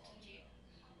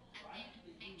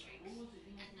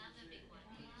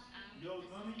 Yo,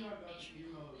 none of y'all got the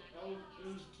email. It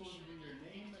was supposed to be your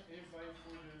name, invite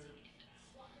for the...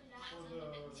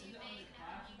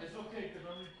 It's okay, because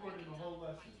I'm recording the whole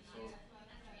lesson, so...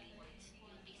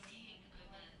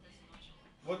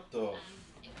 What the...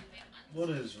 What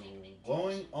is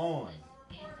going on?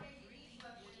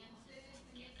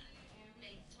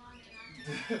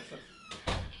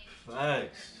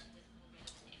 Facts.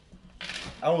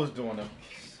 I was doing them.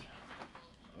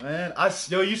 Man,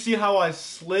 you see how I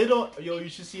slid on... Yo, you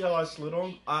should see how I slid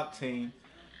on Octane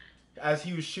as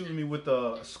he was shooting me with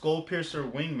the Skull Piercer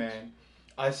Wingman.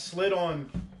 I slid on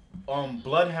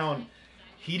Bloodhound.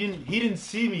 He didn't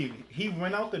see me. He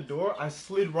went out the door. I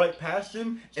slid right past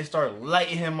him and started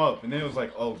lighting him up. And then it was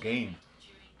like, oh, game.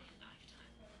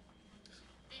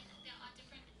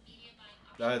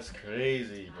 That's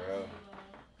crazy, bro.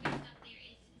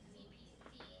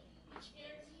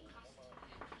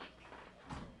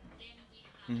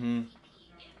 Mm-hmm.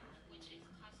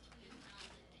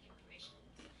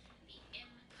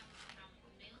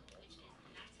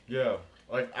 Yeah,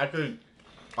 like I can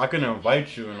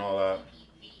invite you and all that.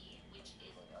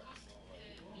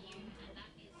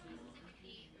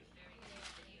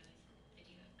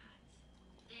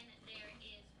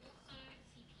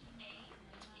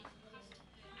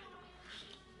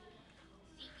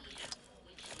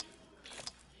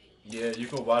 Yeah, you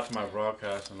can watch my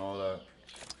broadcast and all that.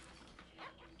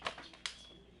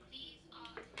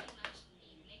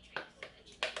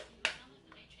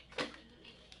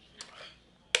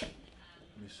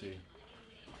 Let me see.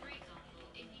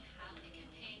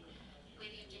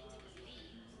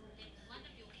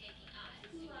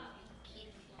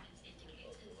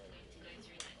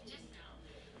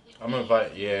 I'm gonna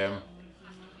invite. Yeah.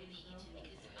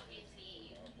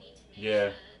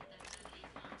 Yeah.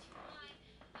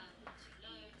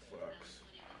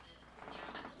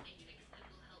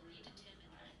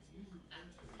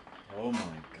 Oh my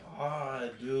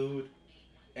god, dude.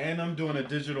 And I'm doing a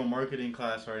digital marketing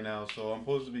class right now, so I'm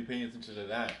supposed to be paying attention to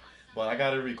that. But I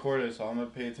gotta record it, so I'm gonna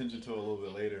pay attention to it a little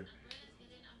bit later.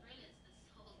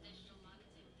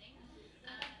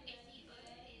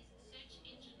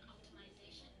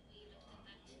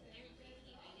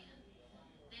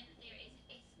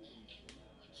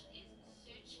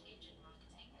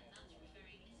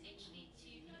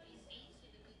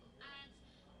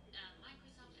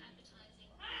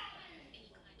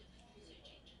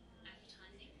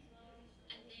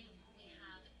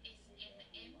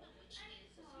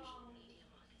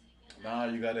 Nah,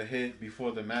 you gotta hit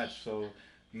before the match, so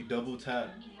you double tap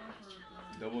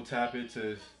it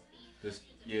to this,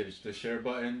 yeah, the share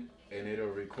button, and it'll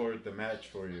record the match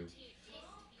for you.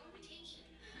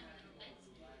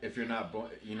 If you're not,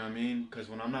 you know what I mean? Because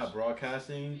when I'm not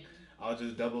broadcasting, I'll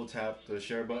just double tap the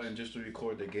share button just to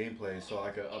record the gameplay so I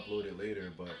can upload it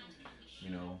later. But you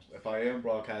know, if I am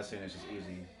broadcasting, it's just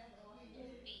easy.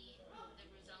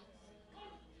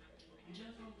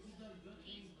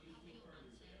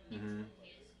 Mhm.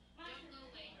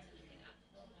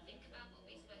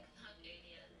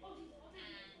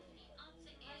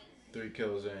 3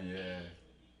 kills in, yeah.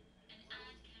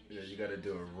 Yeah, you gotta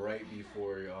do it right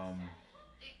before you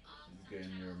get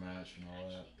in your match and all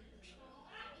that.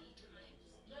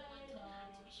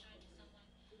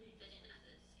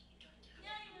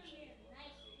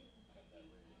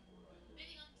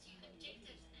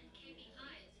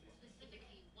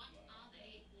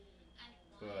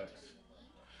 Facts.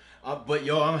 But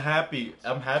yo, I'm happy.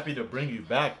 I'm happy to bring you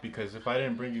back because if I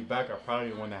didn't bring you back, I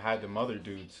probably wouldn't have had them other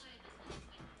dudes.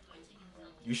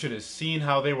 You should have seen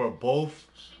how they were both.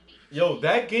 Yo,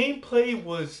 that gameplay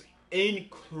was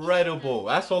incredible.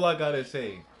 That's all I gotta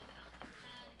say.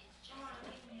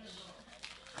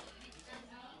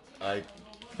 Like,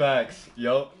 facts.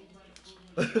 Yo.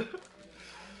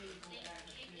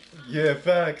 Yeah,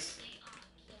 facts.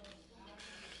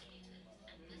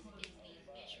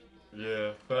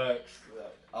 Yeah, facts.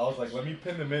 I was like, let me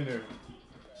pin them in there.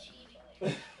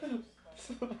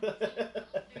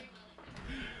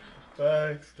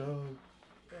 Facts, dog.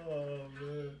 Oh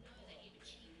man.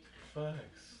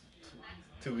 Facts.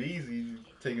 Too easy.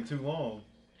 Taking too long.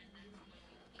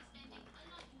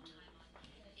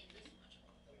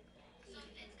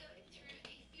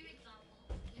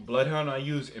 Bloodhound, I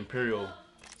use Imperial.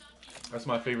 That's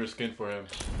my favorite skin for him.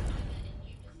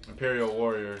 Imperial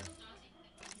Warrior.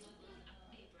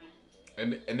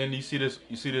 And then you see this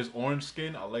orange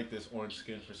skin? I like this orange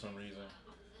skin for some reason.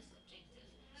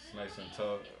 It's nice and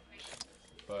tough.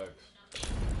 Facts.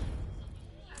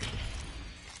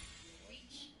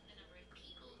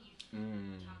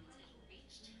 Mm.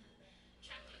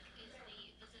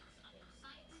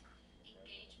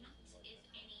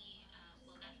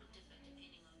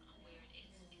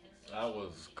 That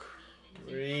was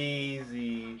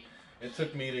crazy. It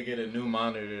took me to get a new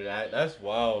monitor. That's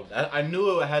wild. I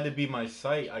knew it had to be my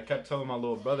sight. I kept telling my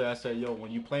little brother, I said, yo,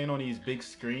 when you playing on these big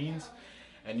screens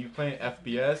and you playing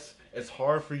FPS, it's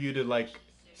hard for you to like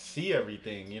see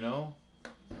everything, you know?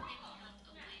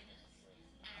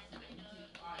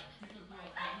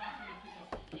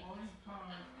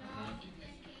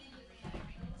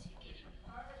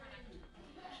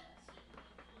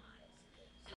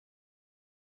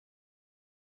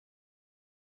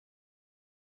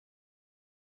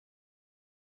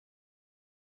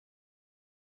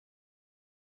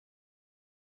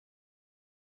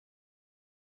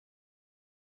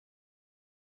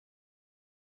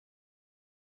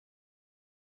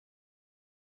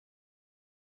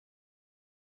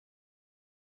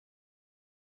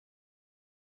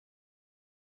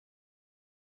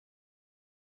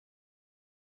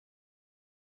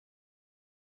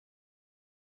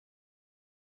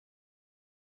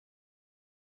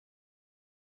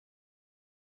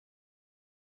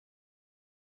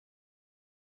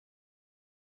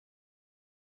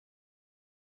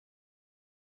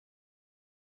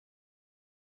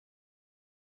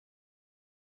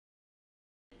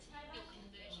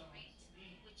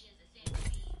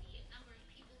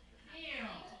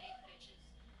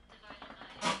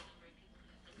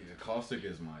 Yeah, Caustic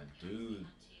is my dude.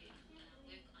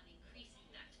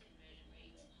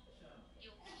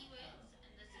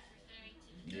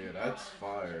 Yeah, that's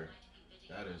fire.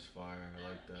 That is fire. I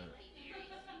like that.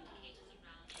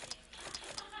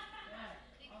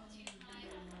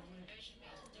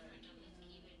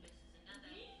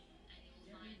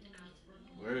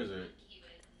 Where is it?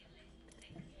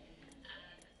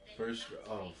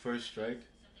 First strike.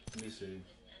 Let me see.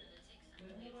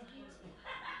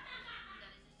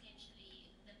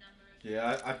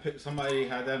 Yeah, I picked. Somebody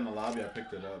had that in the lobby. I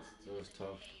picked it up. It was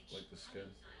tough. Like the skin.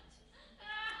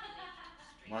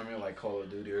 Remind me of like Call of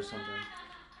Duty or something.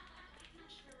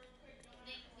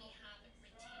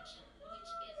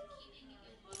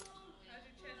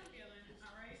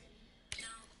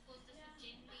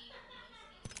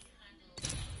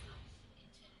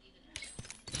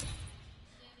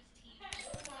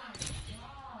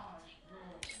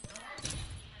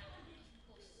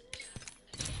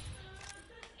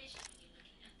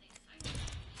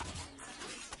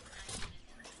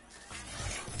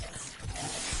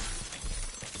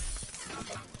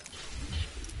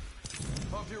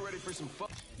 Hope you're ready for some fun.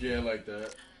 Yeah, I like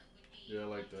that. Yeah, I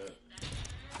like that.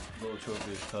 Little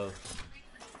trophy is tough.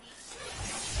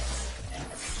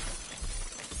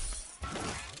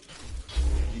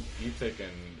 You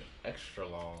taking extra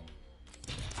long.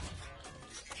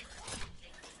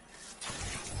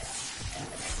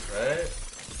 Right?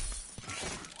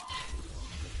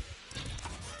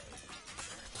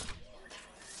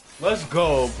 Let's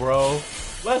go, bro.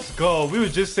 Let's go. We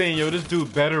was just saying, yo, this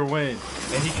dude better win.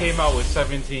 And he came out with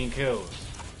 17 kills.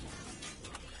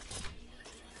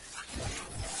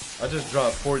 I just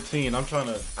dropped 14.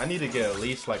 I need to get at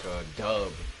least like a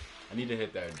dub. I need to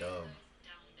hit that dub.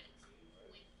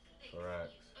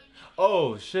 Correct.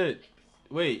 Oh, shit.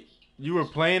 Wait, you were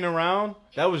playing around?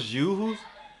 That was you who's?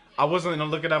 I wasn't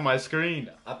looking at my screen.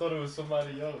 I thought it was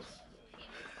somebody else.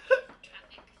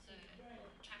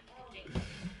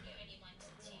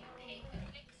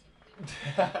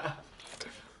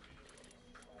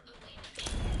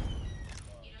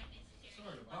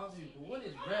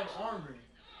 armor.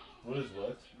 What is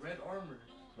what? Red armor.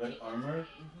 Red armor?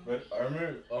 Red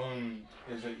armor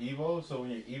is an Evo, so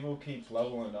when your Evo keeps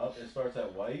leveling up, it starts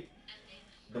at white.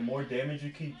 The more damage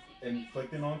you keep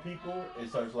inflicting on people, it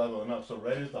starts leveling up. So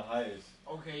red is the highest.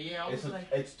 Okay, yeah,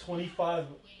 it's 25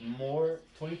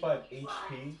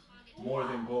 HP more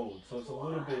than gold. So it's a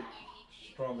little bit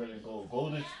stronger than gold.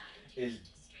 Gold is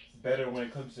better when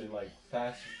it comes to like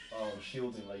fast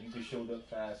shielding. Like you can shield up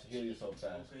fast, heal yourself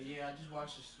fast. Okay, yeah, I just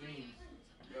watched the stream.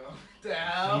 Yo, the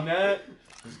hell? Seen that?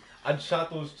 I shot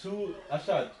those two. I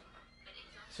shot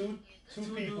two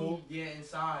people. Yeah,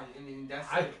 inside, and then that's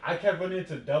it. I kept running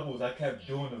into doubles. I kept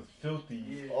doing them filthy.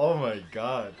 Yeah. Oh my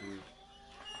god, dude.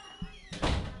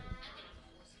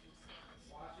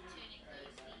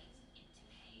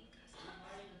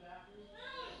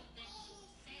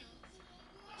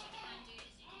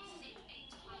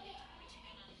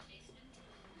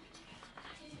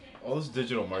 All this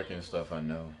digital marketing stuff I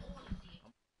know.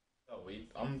 Oh wait,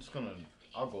 I'll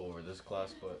go over this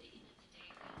class, but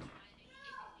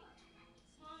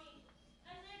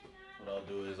what I'll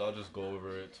do is I'll just go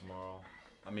over it tomorrow.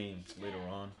 I mean, later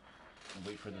on. And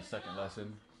wait for the second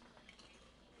lesson.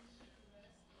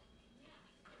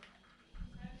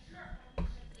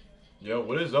 Yo,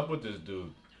 what is up with this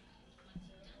dude?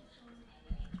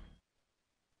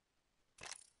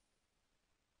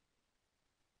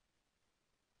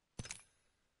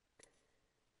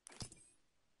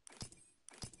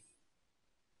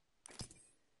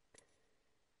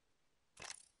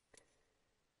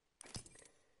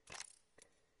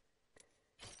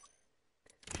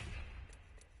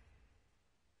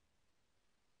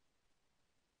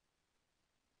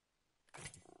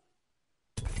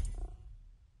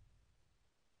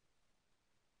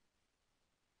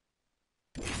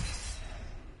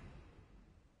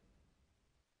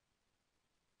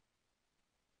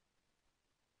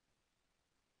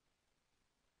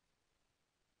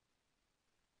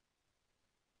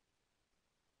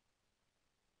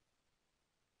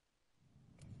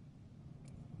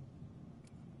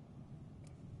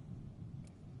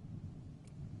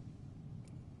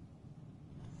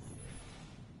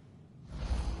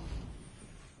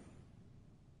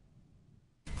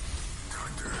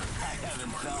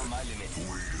 Found my limit.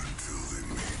 Wait until they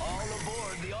meet. All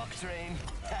aboard the Ox train.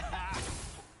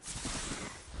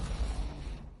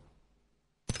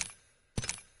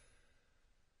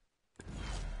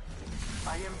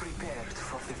 I am prepared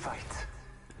for the fight.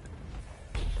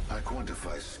 I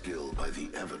quantify skill by the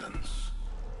evidence.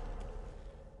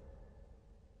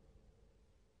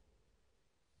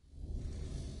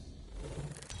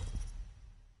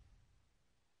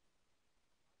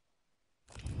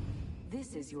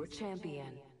 This is your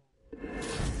champion.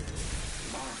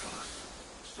 Marvelous.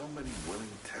 So many willing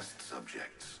test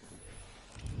subjects.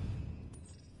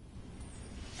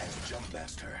 As Jump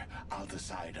Master, I'll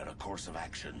decide on a course of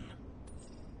action.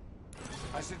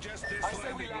 I suggest this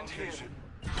landing location.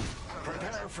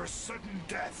 Prepare for sudden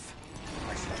death.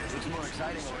 I suggest it's more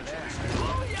exciting over there.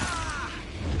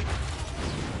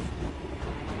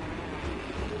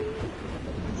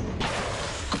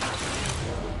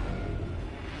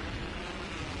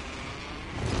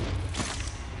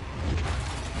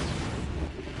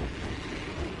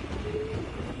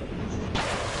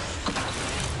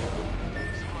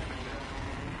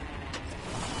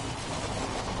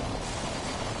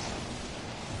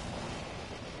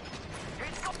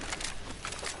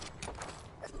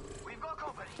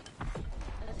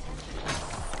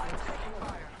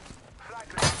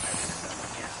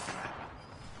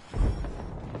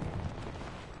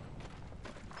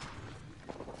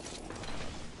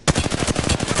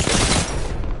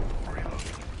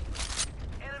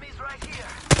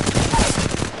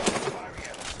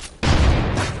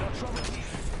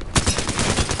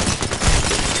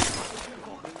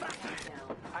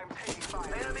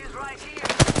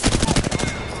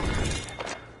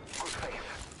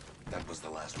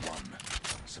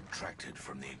 Subtracted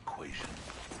from the equation.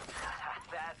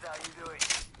 That's how you do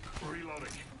it.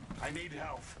 Reloading. I need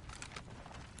health.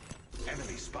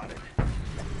 Enemy spotted.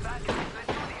 Back, let's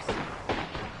do this.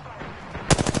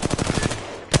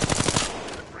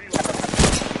 Reloading.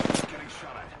 Getting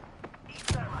shot at. Eat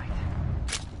thermite.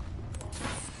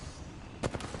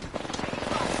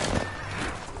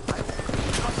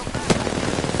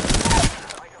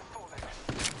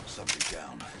 Subject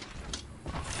down.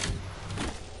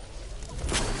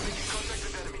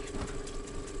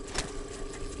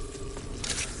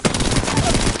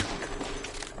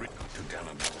 Took down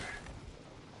another.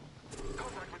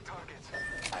 Contact with targets.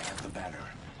 I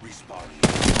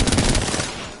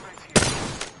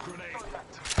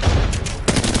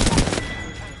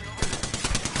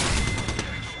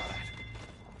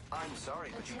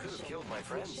But you could have killed my Your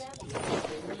friends. champion has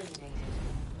been eliminated.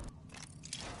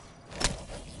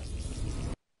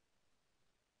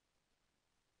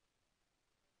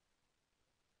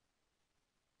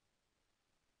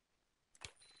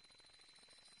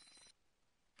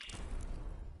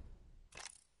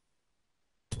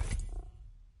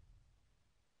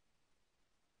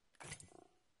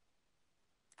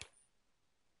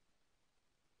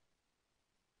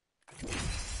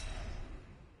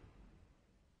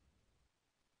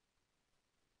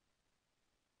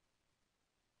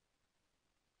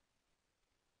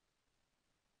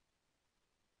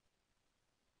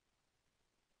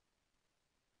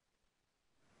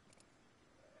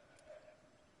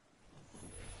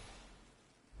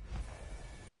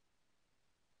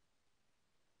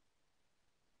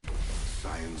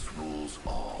 Science rules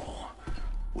all.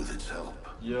 With its help.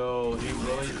 Yo, he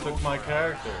really took my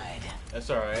character. That's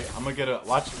alright. I'm gonna get a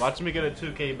watch me get a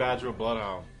 2K badge with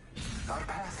Bloodhound. Our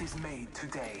path is made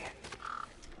today.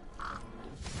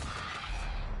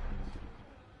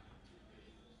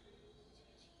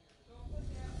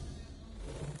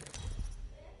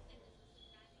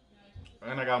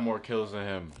 And I got more kills than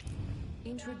him.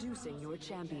 Introducing your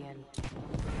champion.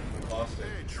 Lost it.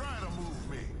 Hey, try to move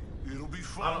me. It'll be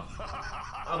fun.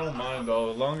 I don't mind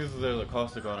though, as long as there's a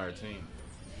caustic on our team.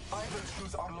 I will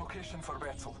choose our location for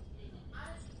battle.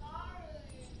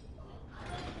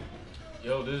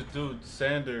 Yo, this dude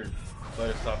Sander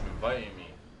better stop inviting me.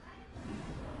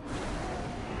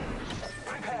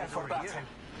 Prepare for battle.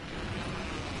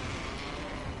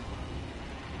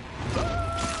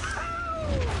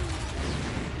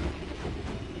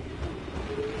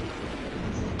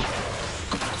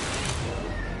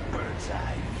 Bird's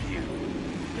eye view.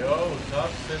 Yo, stop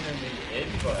sending me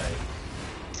invites.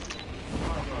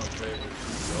 I'm not favorite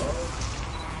dog.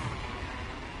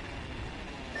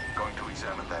 Going to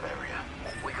examine that area.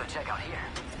 We could check out here.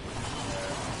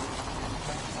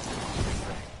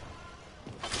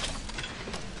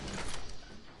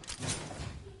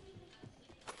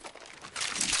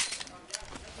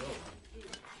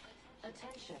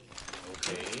 Attention.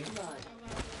 Okay. Blood.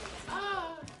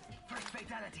 First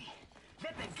fatality.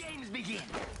 Let the games begin.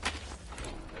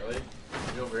 Really?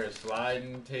 You over here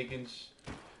sliding, taking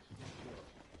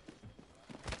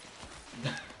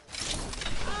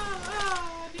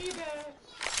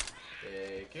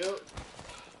Thank you.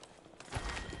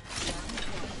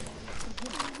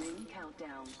 Ring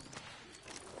countdown.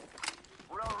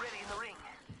 We're already in the ring.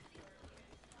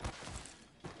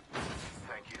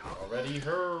 Thank you. Already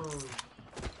heard.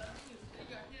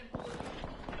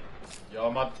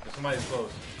 Yo, somebody's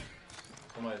close.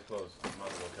 Somebody's close. I'm about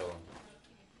to go kill him.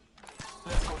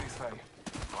 Let's go this way.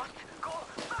 Go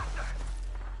faster.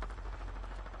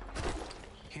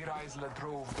 Here Isla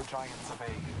drove the giants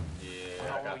away. Yeah, I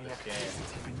got Allowing this game.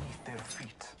 electricity beneath their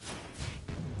feet.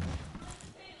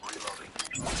 Reloading.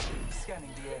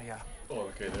 Scanning the area. Oh,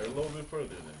 okay, they're a little bit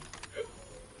further then.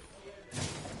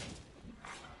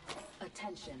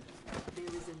 Attention. There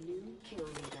is a new kill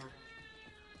leader.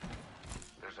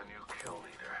 There's a new kill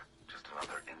leader. Just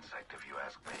another insect if you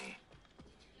ask me.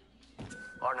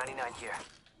 R99 here.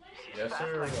 She's Yes, fast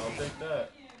sir. like I'll me. take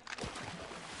that.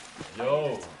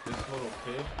 Yo, this little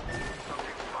kid.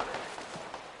 Something spotted.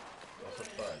 That's a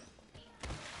fact.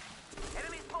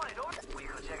 Enemy spotted. Over. We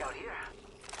could check out here.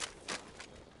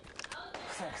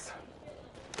 Thanks.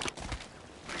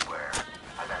 Beware.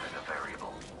 I've added a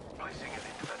variable. Placing an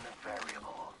independent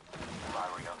variable.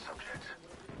 Firing on subject.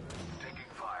 Taking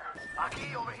fire.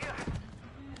 Aki, over here.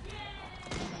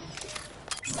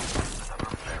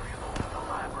 Another variable for the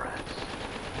lab rats.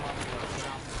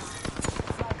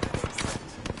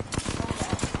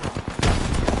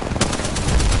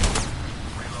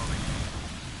 Reloading.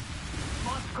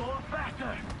 Must go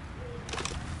faster.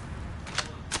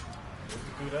 Let's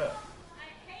do that.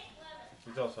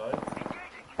 He's outside.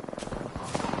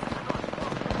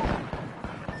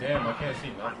 Damn, I can't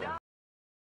see nothing.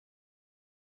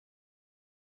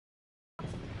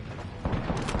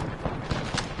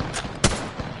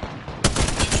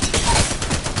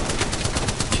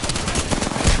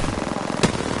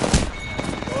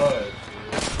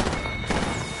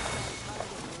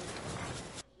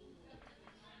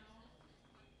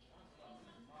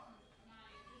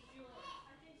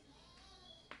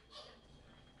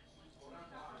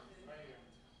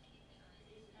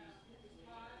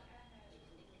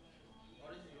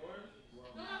 What,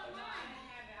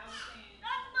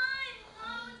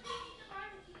 dude?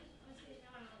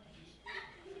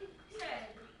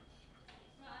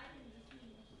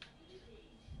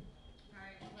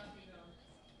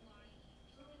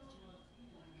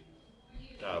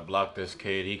 Gotta block this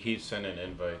kid. He keeps sending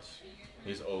invites.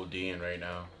 He's ODing right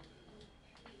now.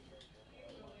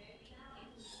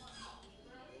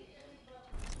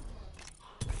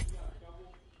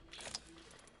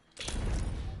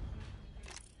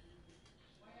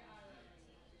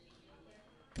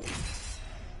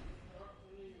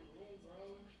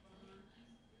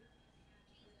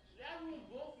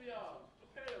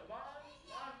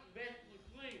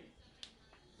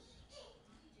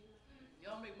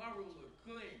 Y'all make my room look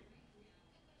clean.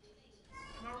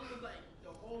 My room is like the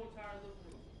whole entire living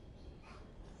room.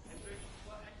 And big,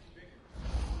 well, actually bigger.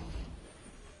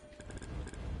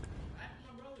 Ask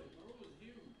my brother. My room is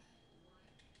huge.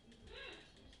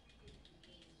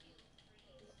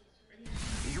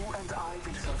 You and I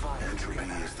will survive. Entropy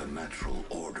is the natural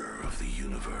order of the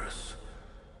universe.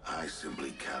 I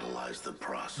simply catalyze the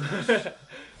process.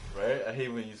 Right? I hate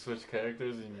when you switch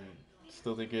characters and you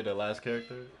still think you're the last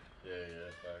character. Yeah,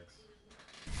 facts.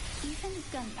 Even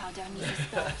gunpowder needs a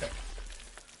spell.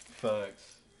 Facts.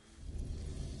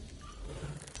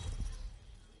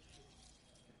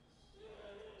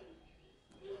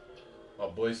 My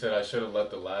boy said I should have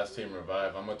let the last team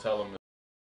revive. I'm gonna tell him.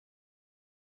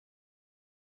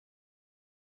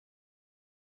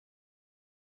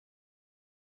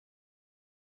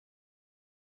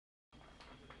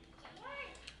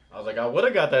 I was like, I would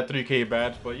have got that 3K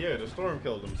badge, but yeah, the storm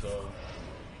killed him, so.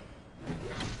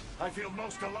 I feel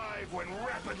most alive when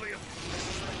rapidly. I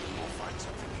suspect we will find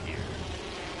something here.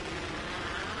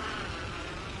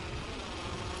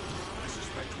 I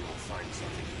suspect we will find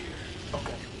something here.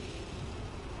 Okay.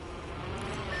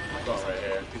 I'm going right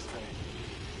here.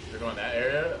 You're going that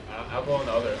area? I'll go on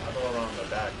the other. I'll go around the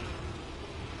back.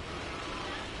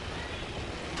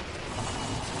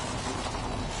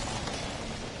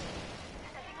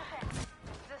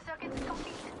 The circuit is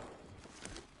complete.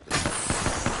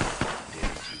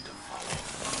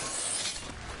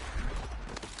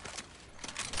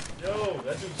 Yo,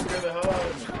 that dude scared the hell out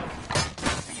of me.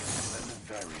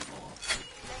 Variable.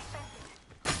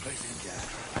 Placing gas.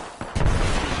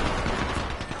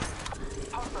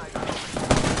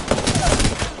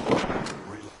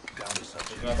 Down to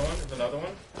subject. There's another one? There's another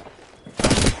one?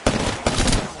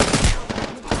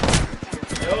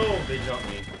 Yo, they jumped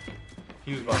me.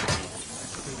 He was about to be.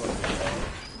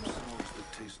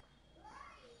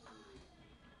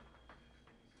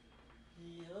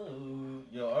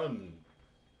 Yo, I'm.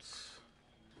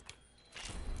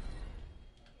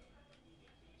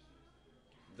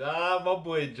 My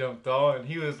boy jumped on.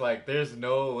 He was like, "There's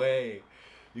no way.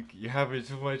 You're having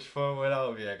too much fun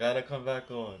without me. I gotta come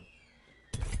back on."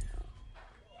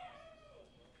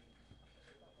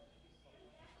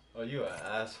 Oh, you an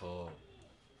asshole.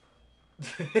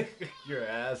 You're an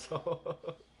asshole.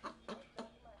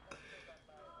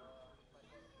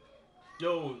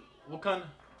 Yo, what kind of...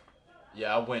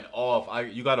 Yeah, I went off.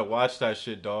 You gotta watch that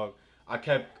shit, dog. I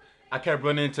kept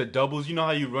running into doubles. You know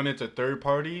how you run into third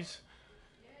parties?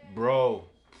 Bro,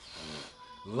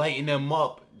 lighting them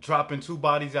up, dropping two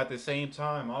bodies at the same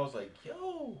time. I was like,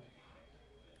 yo.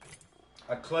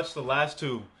 I clutched the last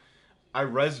two. I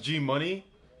res G money.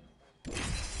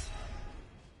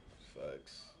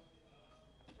 Facts.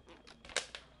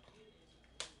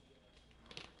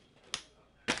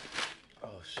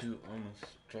 Oh shoot, I almost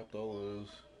dropped all of those.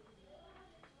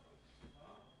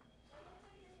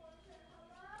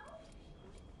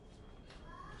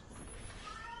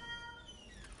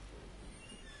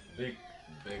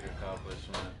 Big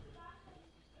accomplishment.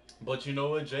 But you know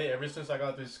what, Jay? Ever since I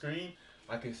got this screen,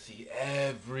 I can see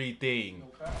everything.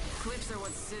 Clips are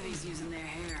what civvies use in their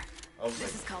hair.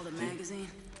 This is called a magazine.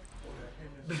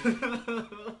 I'm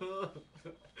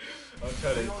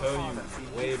trying to tell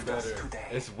you, way better.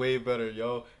 It's way better,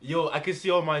 yo. Yo, I can see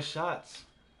all my shots.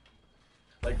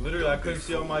 Like, literally, I couldn't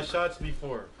see all my shots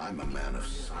before. I'm a man of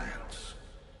science.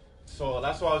 So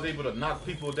that's why I was able to knock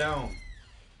people down.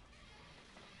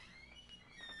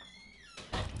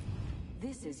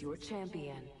 This is your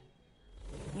champion.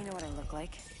 You know what I look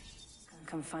like.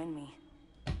 Come find me.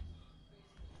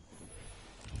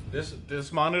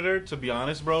 This monitor, to be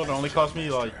honest, bro, it only cost me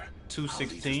like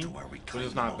 $216, which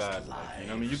is not bad. Like, you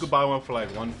know what I mean? You could buy one for like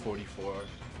 $144,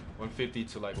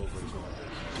 $150 to like over $200.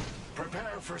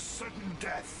 Prepare for sudden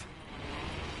death.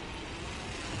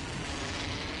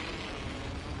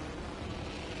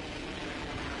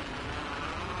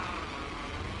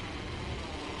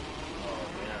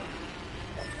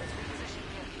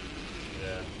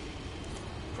 Yeah.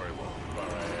 Very well. All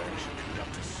right. We should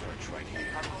conduct a search right here.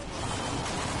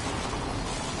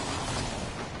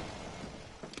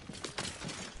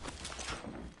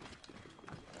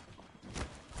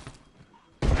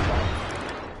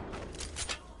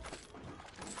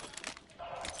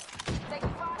 Taking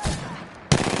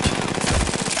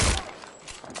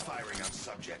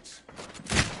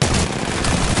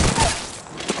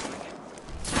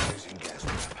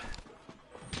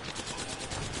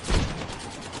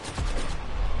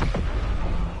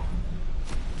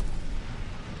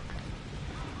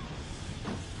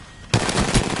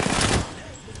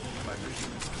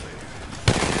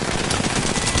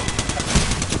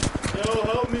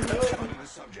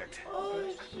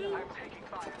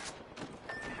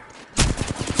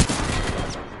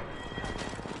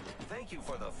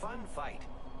for the fun fight.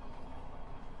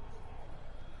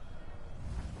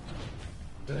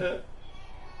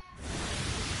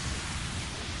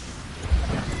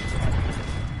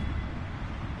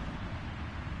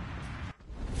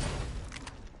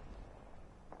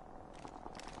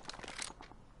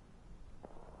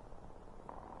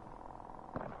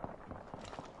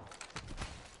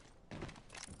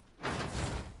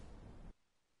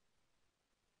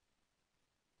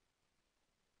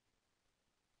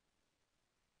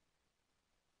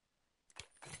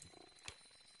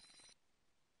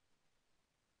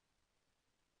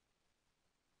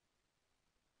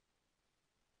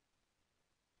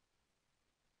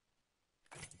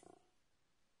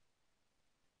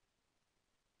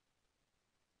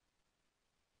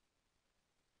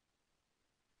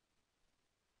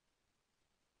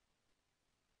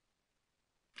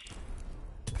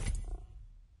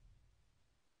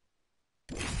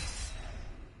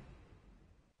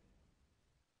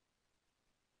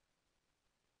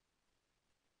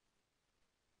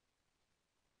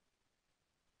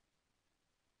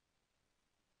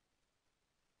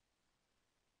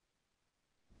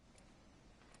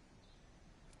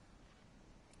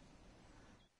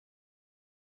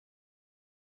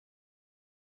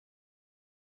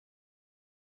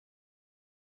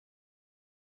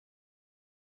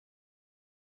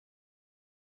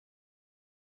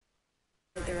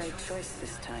 Made the right choice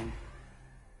this time.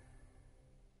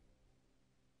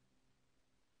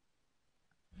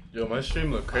 Yo, my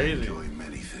stream look crazy. I enjoy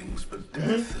many things, but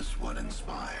death is what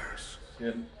inspires.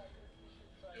 Yeah.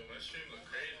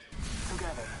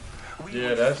 Together.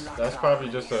 Yeah, that's probably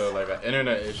just a like an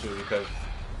internet issue because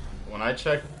when I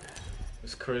check,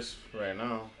 it's crisp right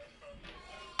now.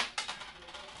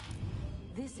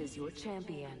 This is your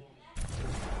champion.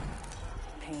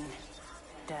 Pain,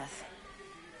 death.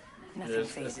 Nothing Yeah,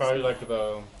 phases it's probably me. like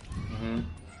the. I'm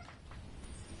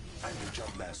your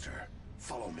jump master.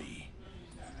 Follow me.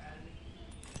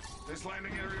 This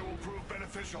landing area will prove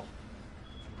beneficial.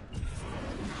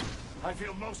 I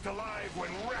feel most alive when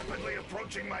rapidly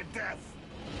approaching my death.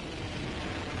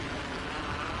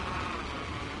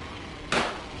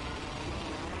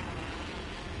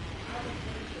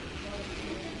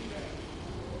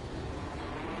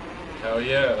 Hell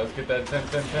yeah, let's get that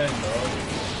 10-10-10,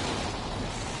 bro.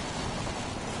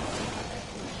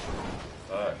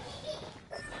 Nice.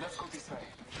 Let's go this way.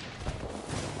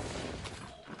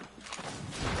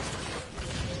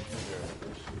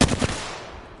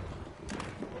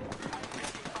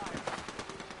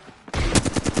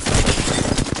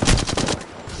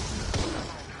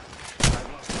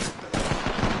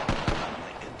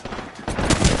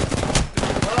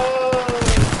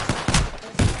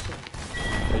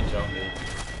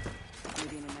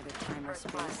 Maybe in another time or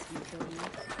space you kill me.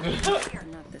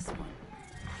 Not this one.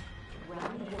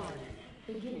 Round one.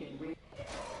 Beginning.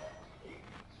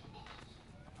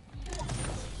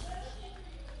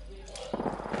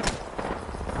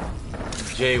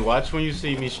 Jay, watch when you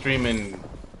see me streaming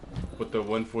with the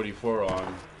 144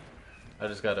 on. I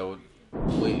just gotta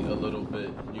wait a little bit.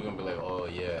 You're gonna be like, oh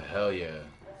yeah, hell yeah.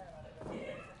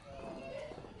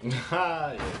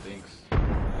 Yeah, thanks.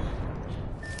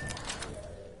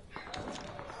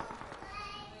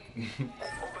 Open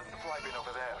supply bin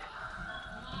over there.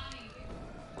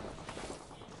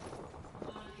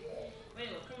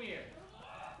 Layla, come here.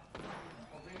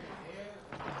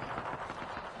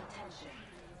 Attention.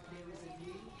 There is a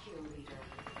new kill leader.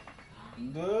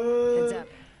 Heads up.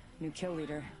 New kill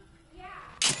leader.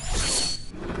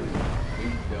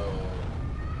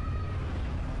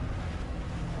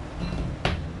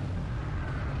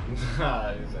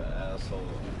 Nah, he's an asshole.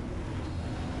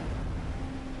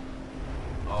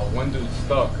 Oh, one dude's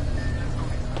stuck.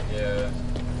 Yeah.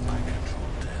 I control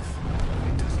death.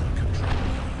 It does not control me.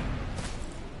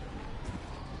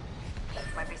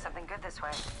 Might be something good this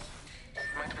way.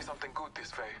 Might be something good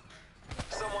this way.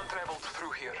 Someone traveled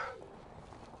through here.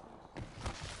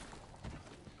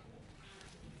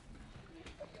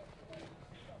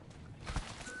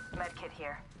 Medkit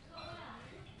here.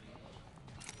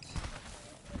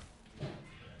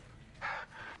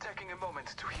 Taking a moment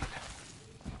to heal.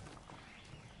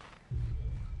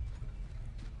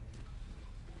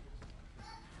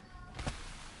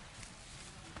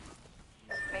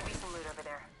 Maybe some loot over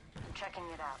there. I'm checking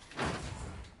it out.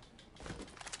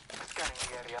 Scanning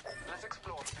the area. Let's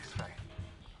explore this way.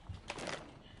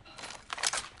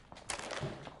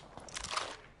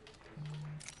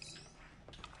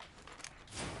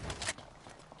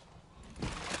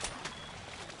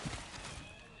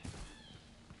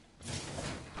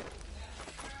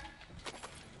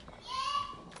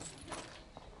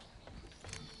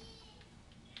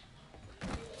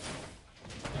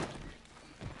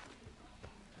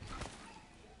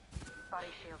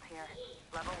 shield here.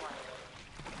 Level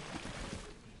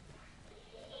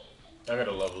 1. I got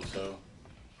a level 2.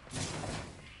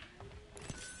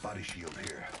 Body shield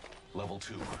here. Level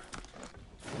 2.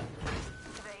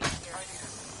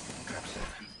 Trap set.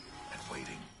 And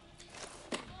waiting.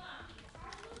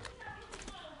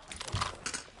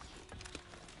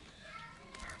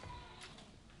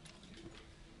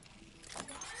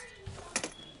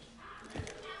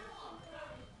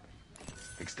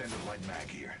 Extended light mag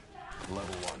here.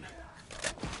 Level 1.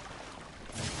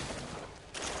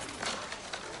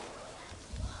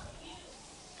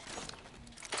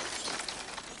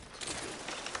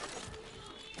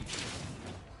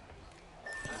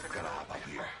 Gotta hop up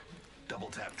here. Double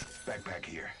tapped. Backpack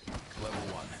here. Level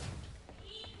 1.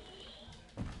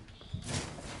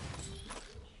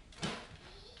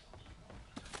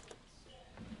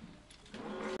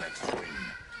 Next win.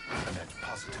 A net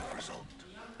positive result.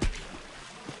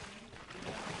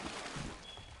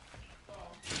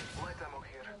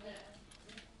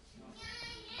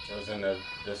 It was in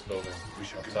this building. We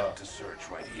should up conduct top. a search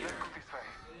right here.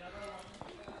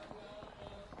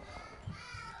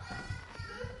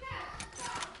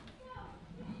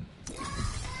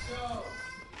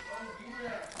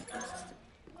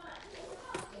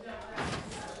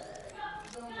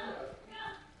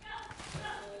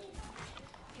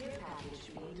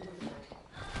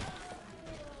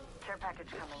 Care package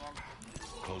coming in.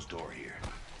 Closed door here.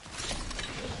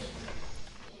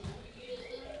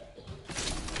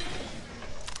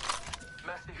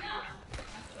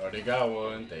 Already got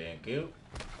one, thank you.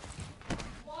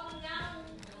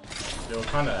 Yo, what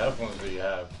kind of headphones do you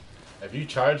have? If you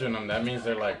charging them, that means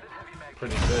they're like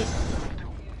pretty good.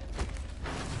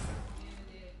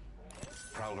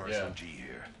 Prowler Yeah. SMG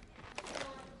here.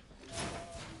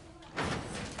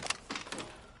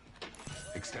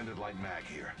 Extended light mag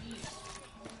here.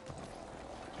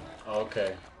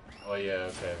 Okay. Oh yeah,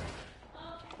 okay.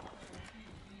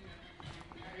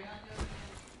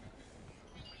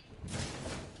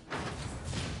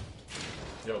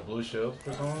 Yo, blue shield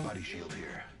for someone? Body shield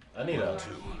here. I need a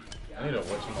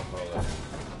whatchamacallit.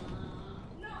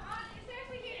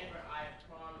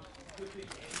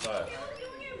 But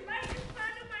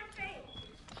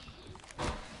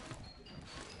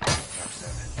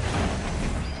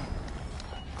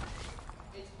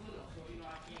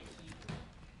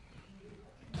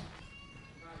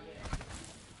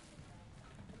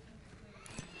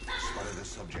Spotted a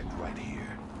subject right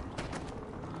here.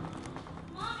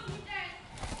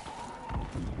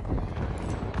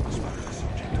 Spotted a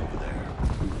subject over there.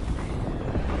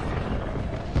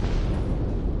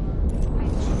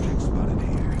 Subject spotted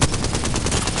here.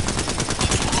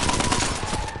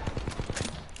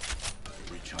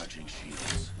 Recharging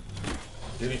shields.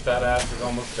 duty fat ass is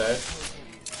almost dead.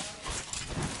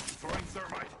 Throwing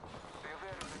thermite.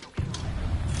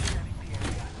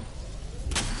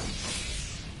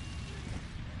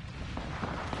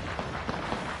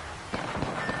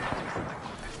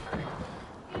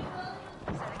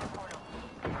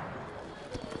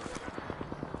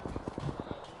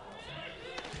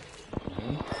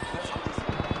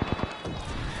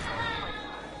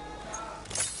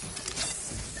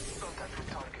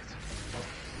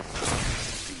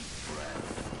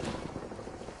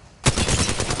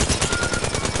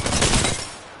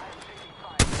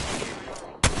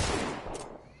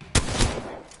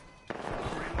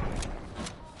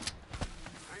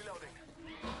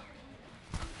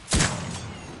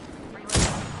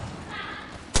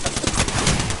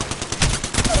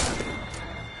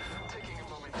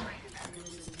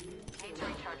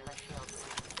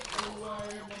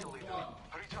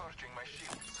 Recharging my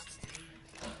shields.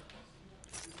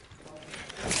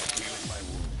 Healing my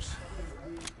wounds.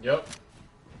 Yep.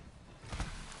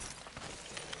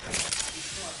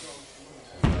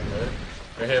 Okay.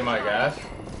 Go hit my gas.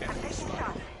 Bless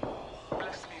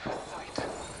me for sight.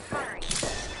 I've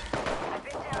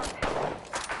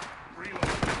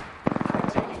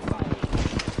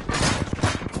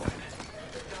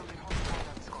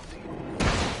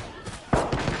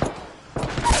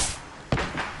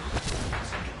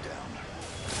been down.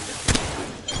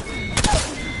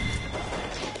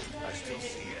 I still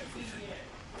see everything.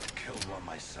 Killed one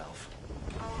myself.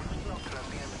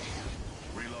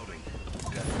 Reloading.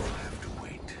 Death will have to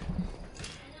wait.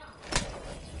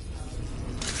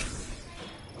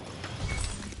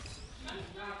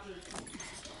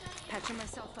 Patching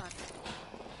myself up.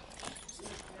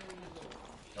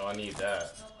 Oh, I need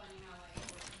that.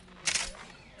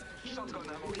 Shotgun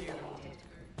ammo here.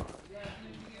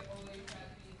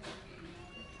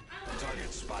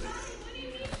 Target spotted.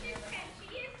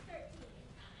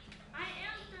 I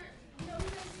am 13.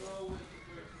 No,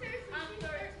 seriously,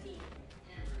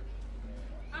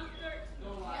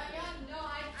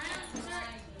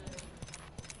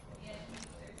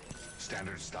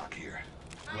 Standard stock here.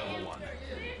 Level 1.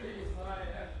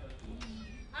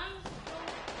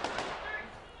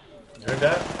 You heard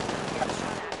that?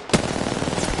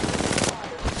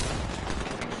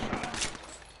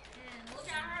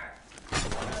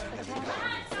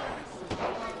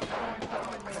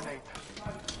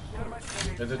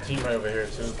 There's a team right over here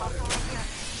too.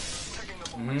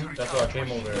 That's why I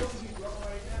came over here.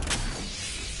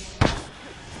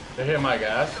 They hit my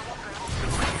gas.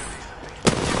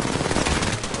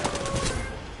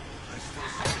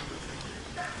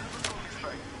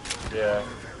 Yeah.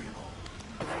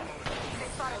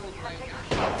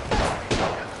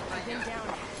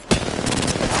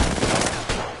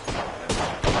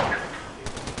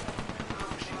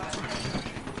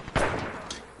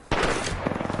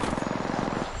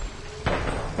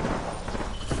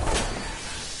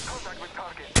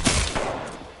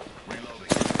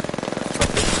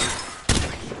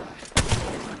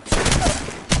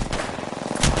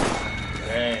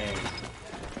 Dang.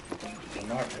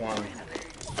 Knocked one.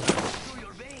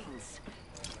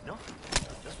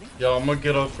 Yo, I'm gonna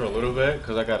get up for a little bit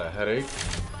because I got a headache.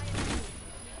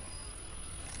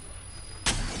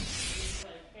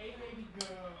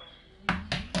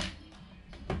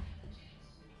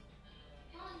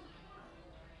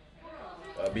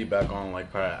 I'll be back on like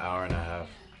probably an hour and a half.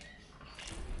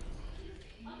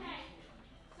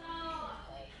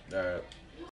 Alright.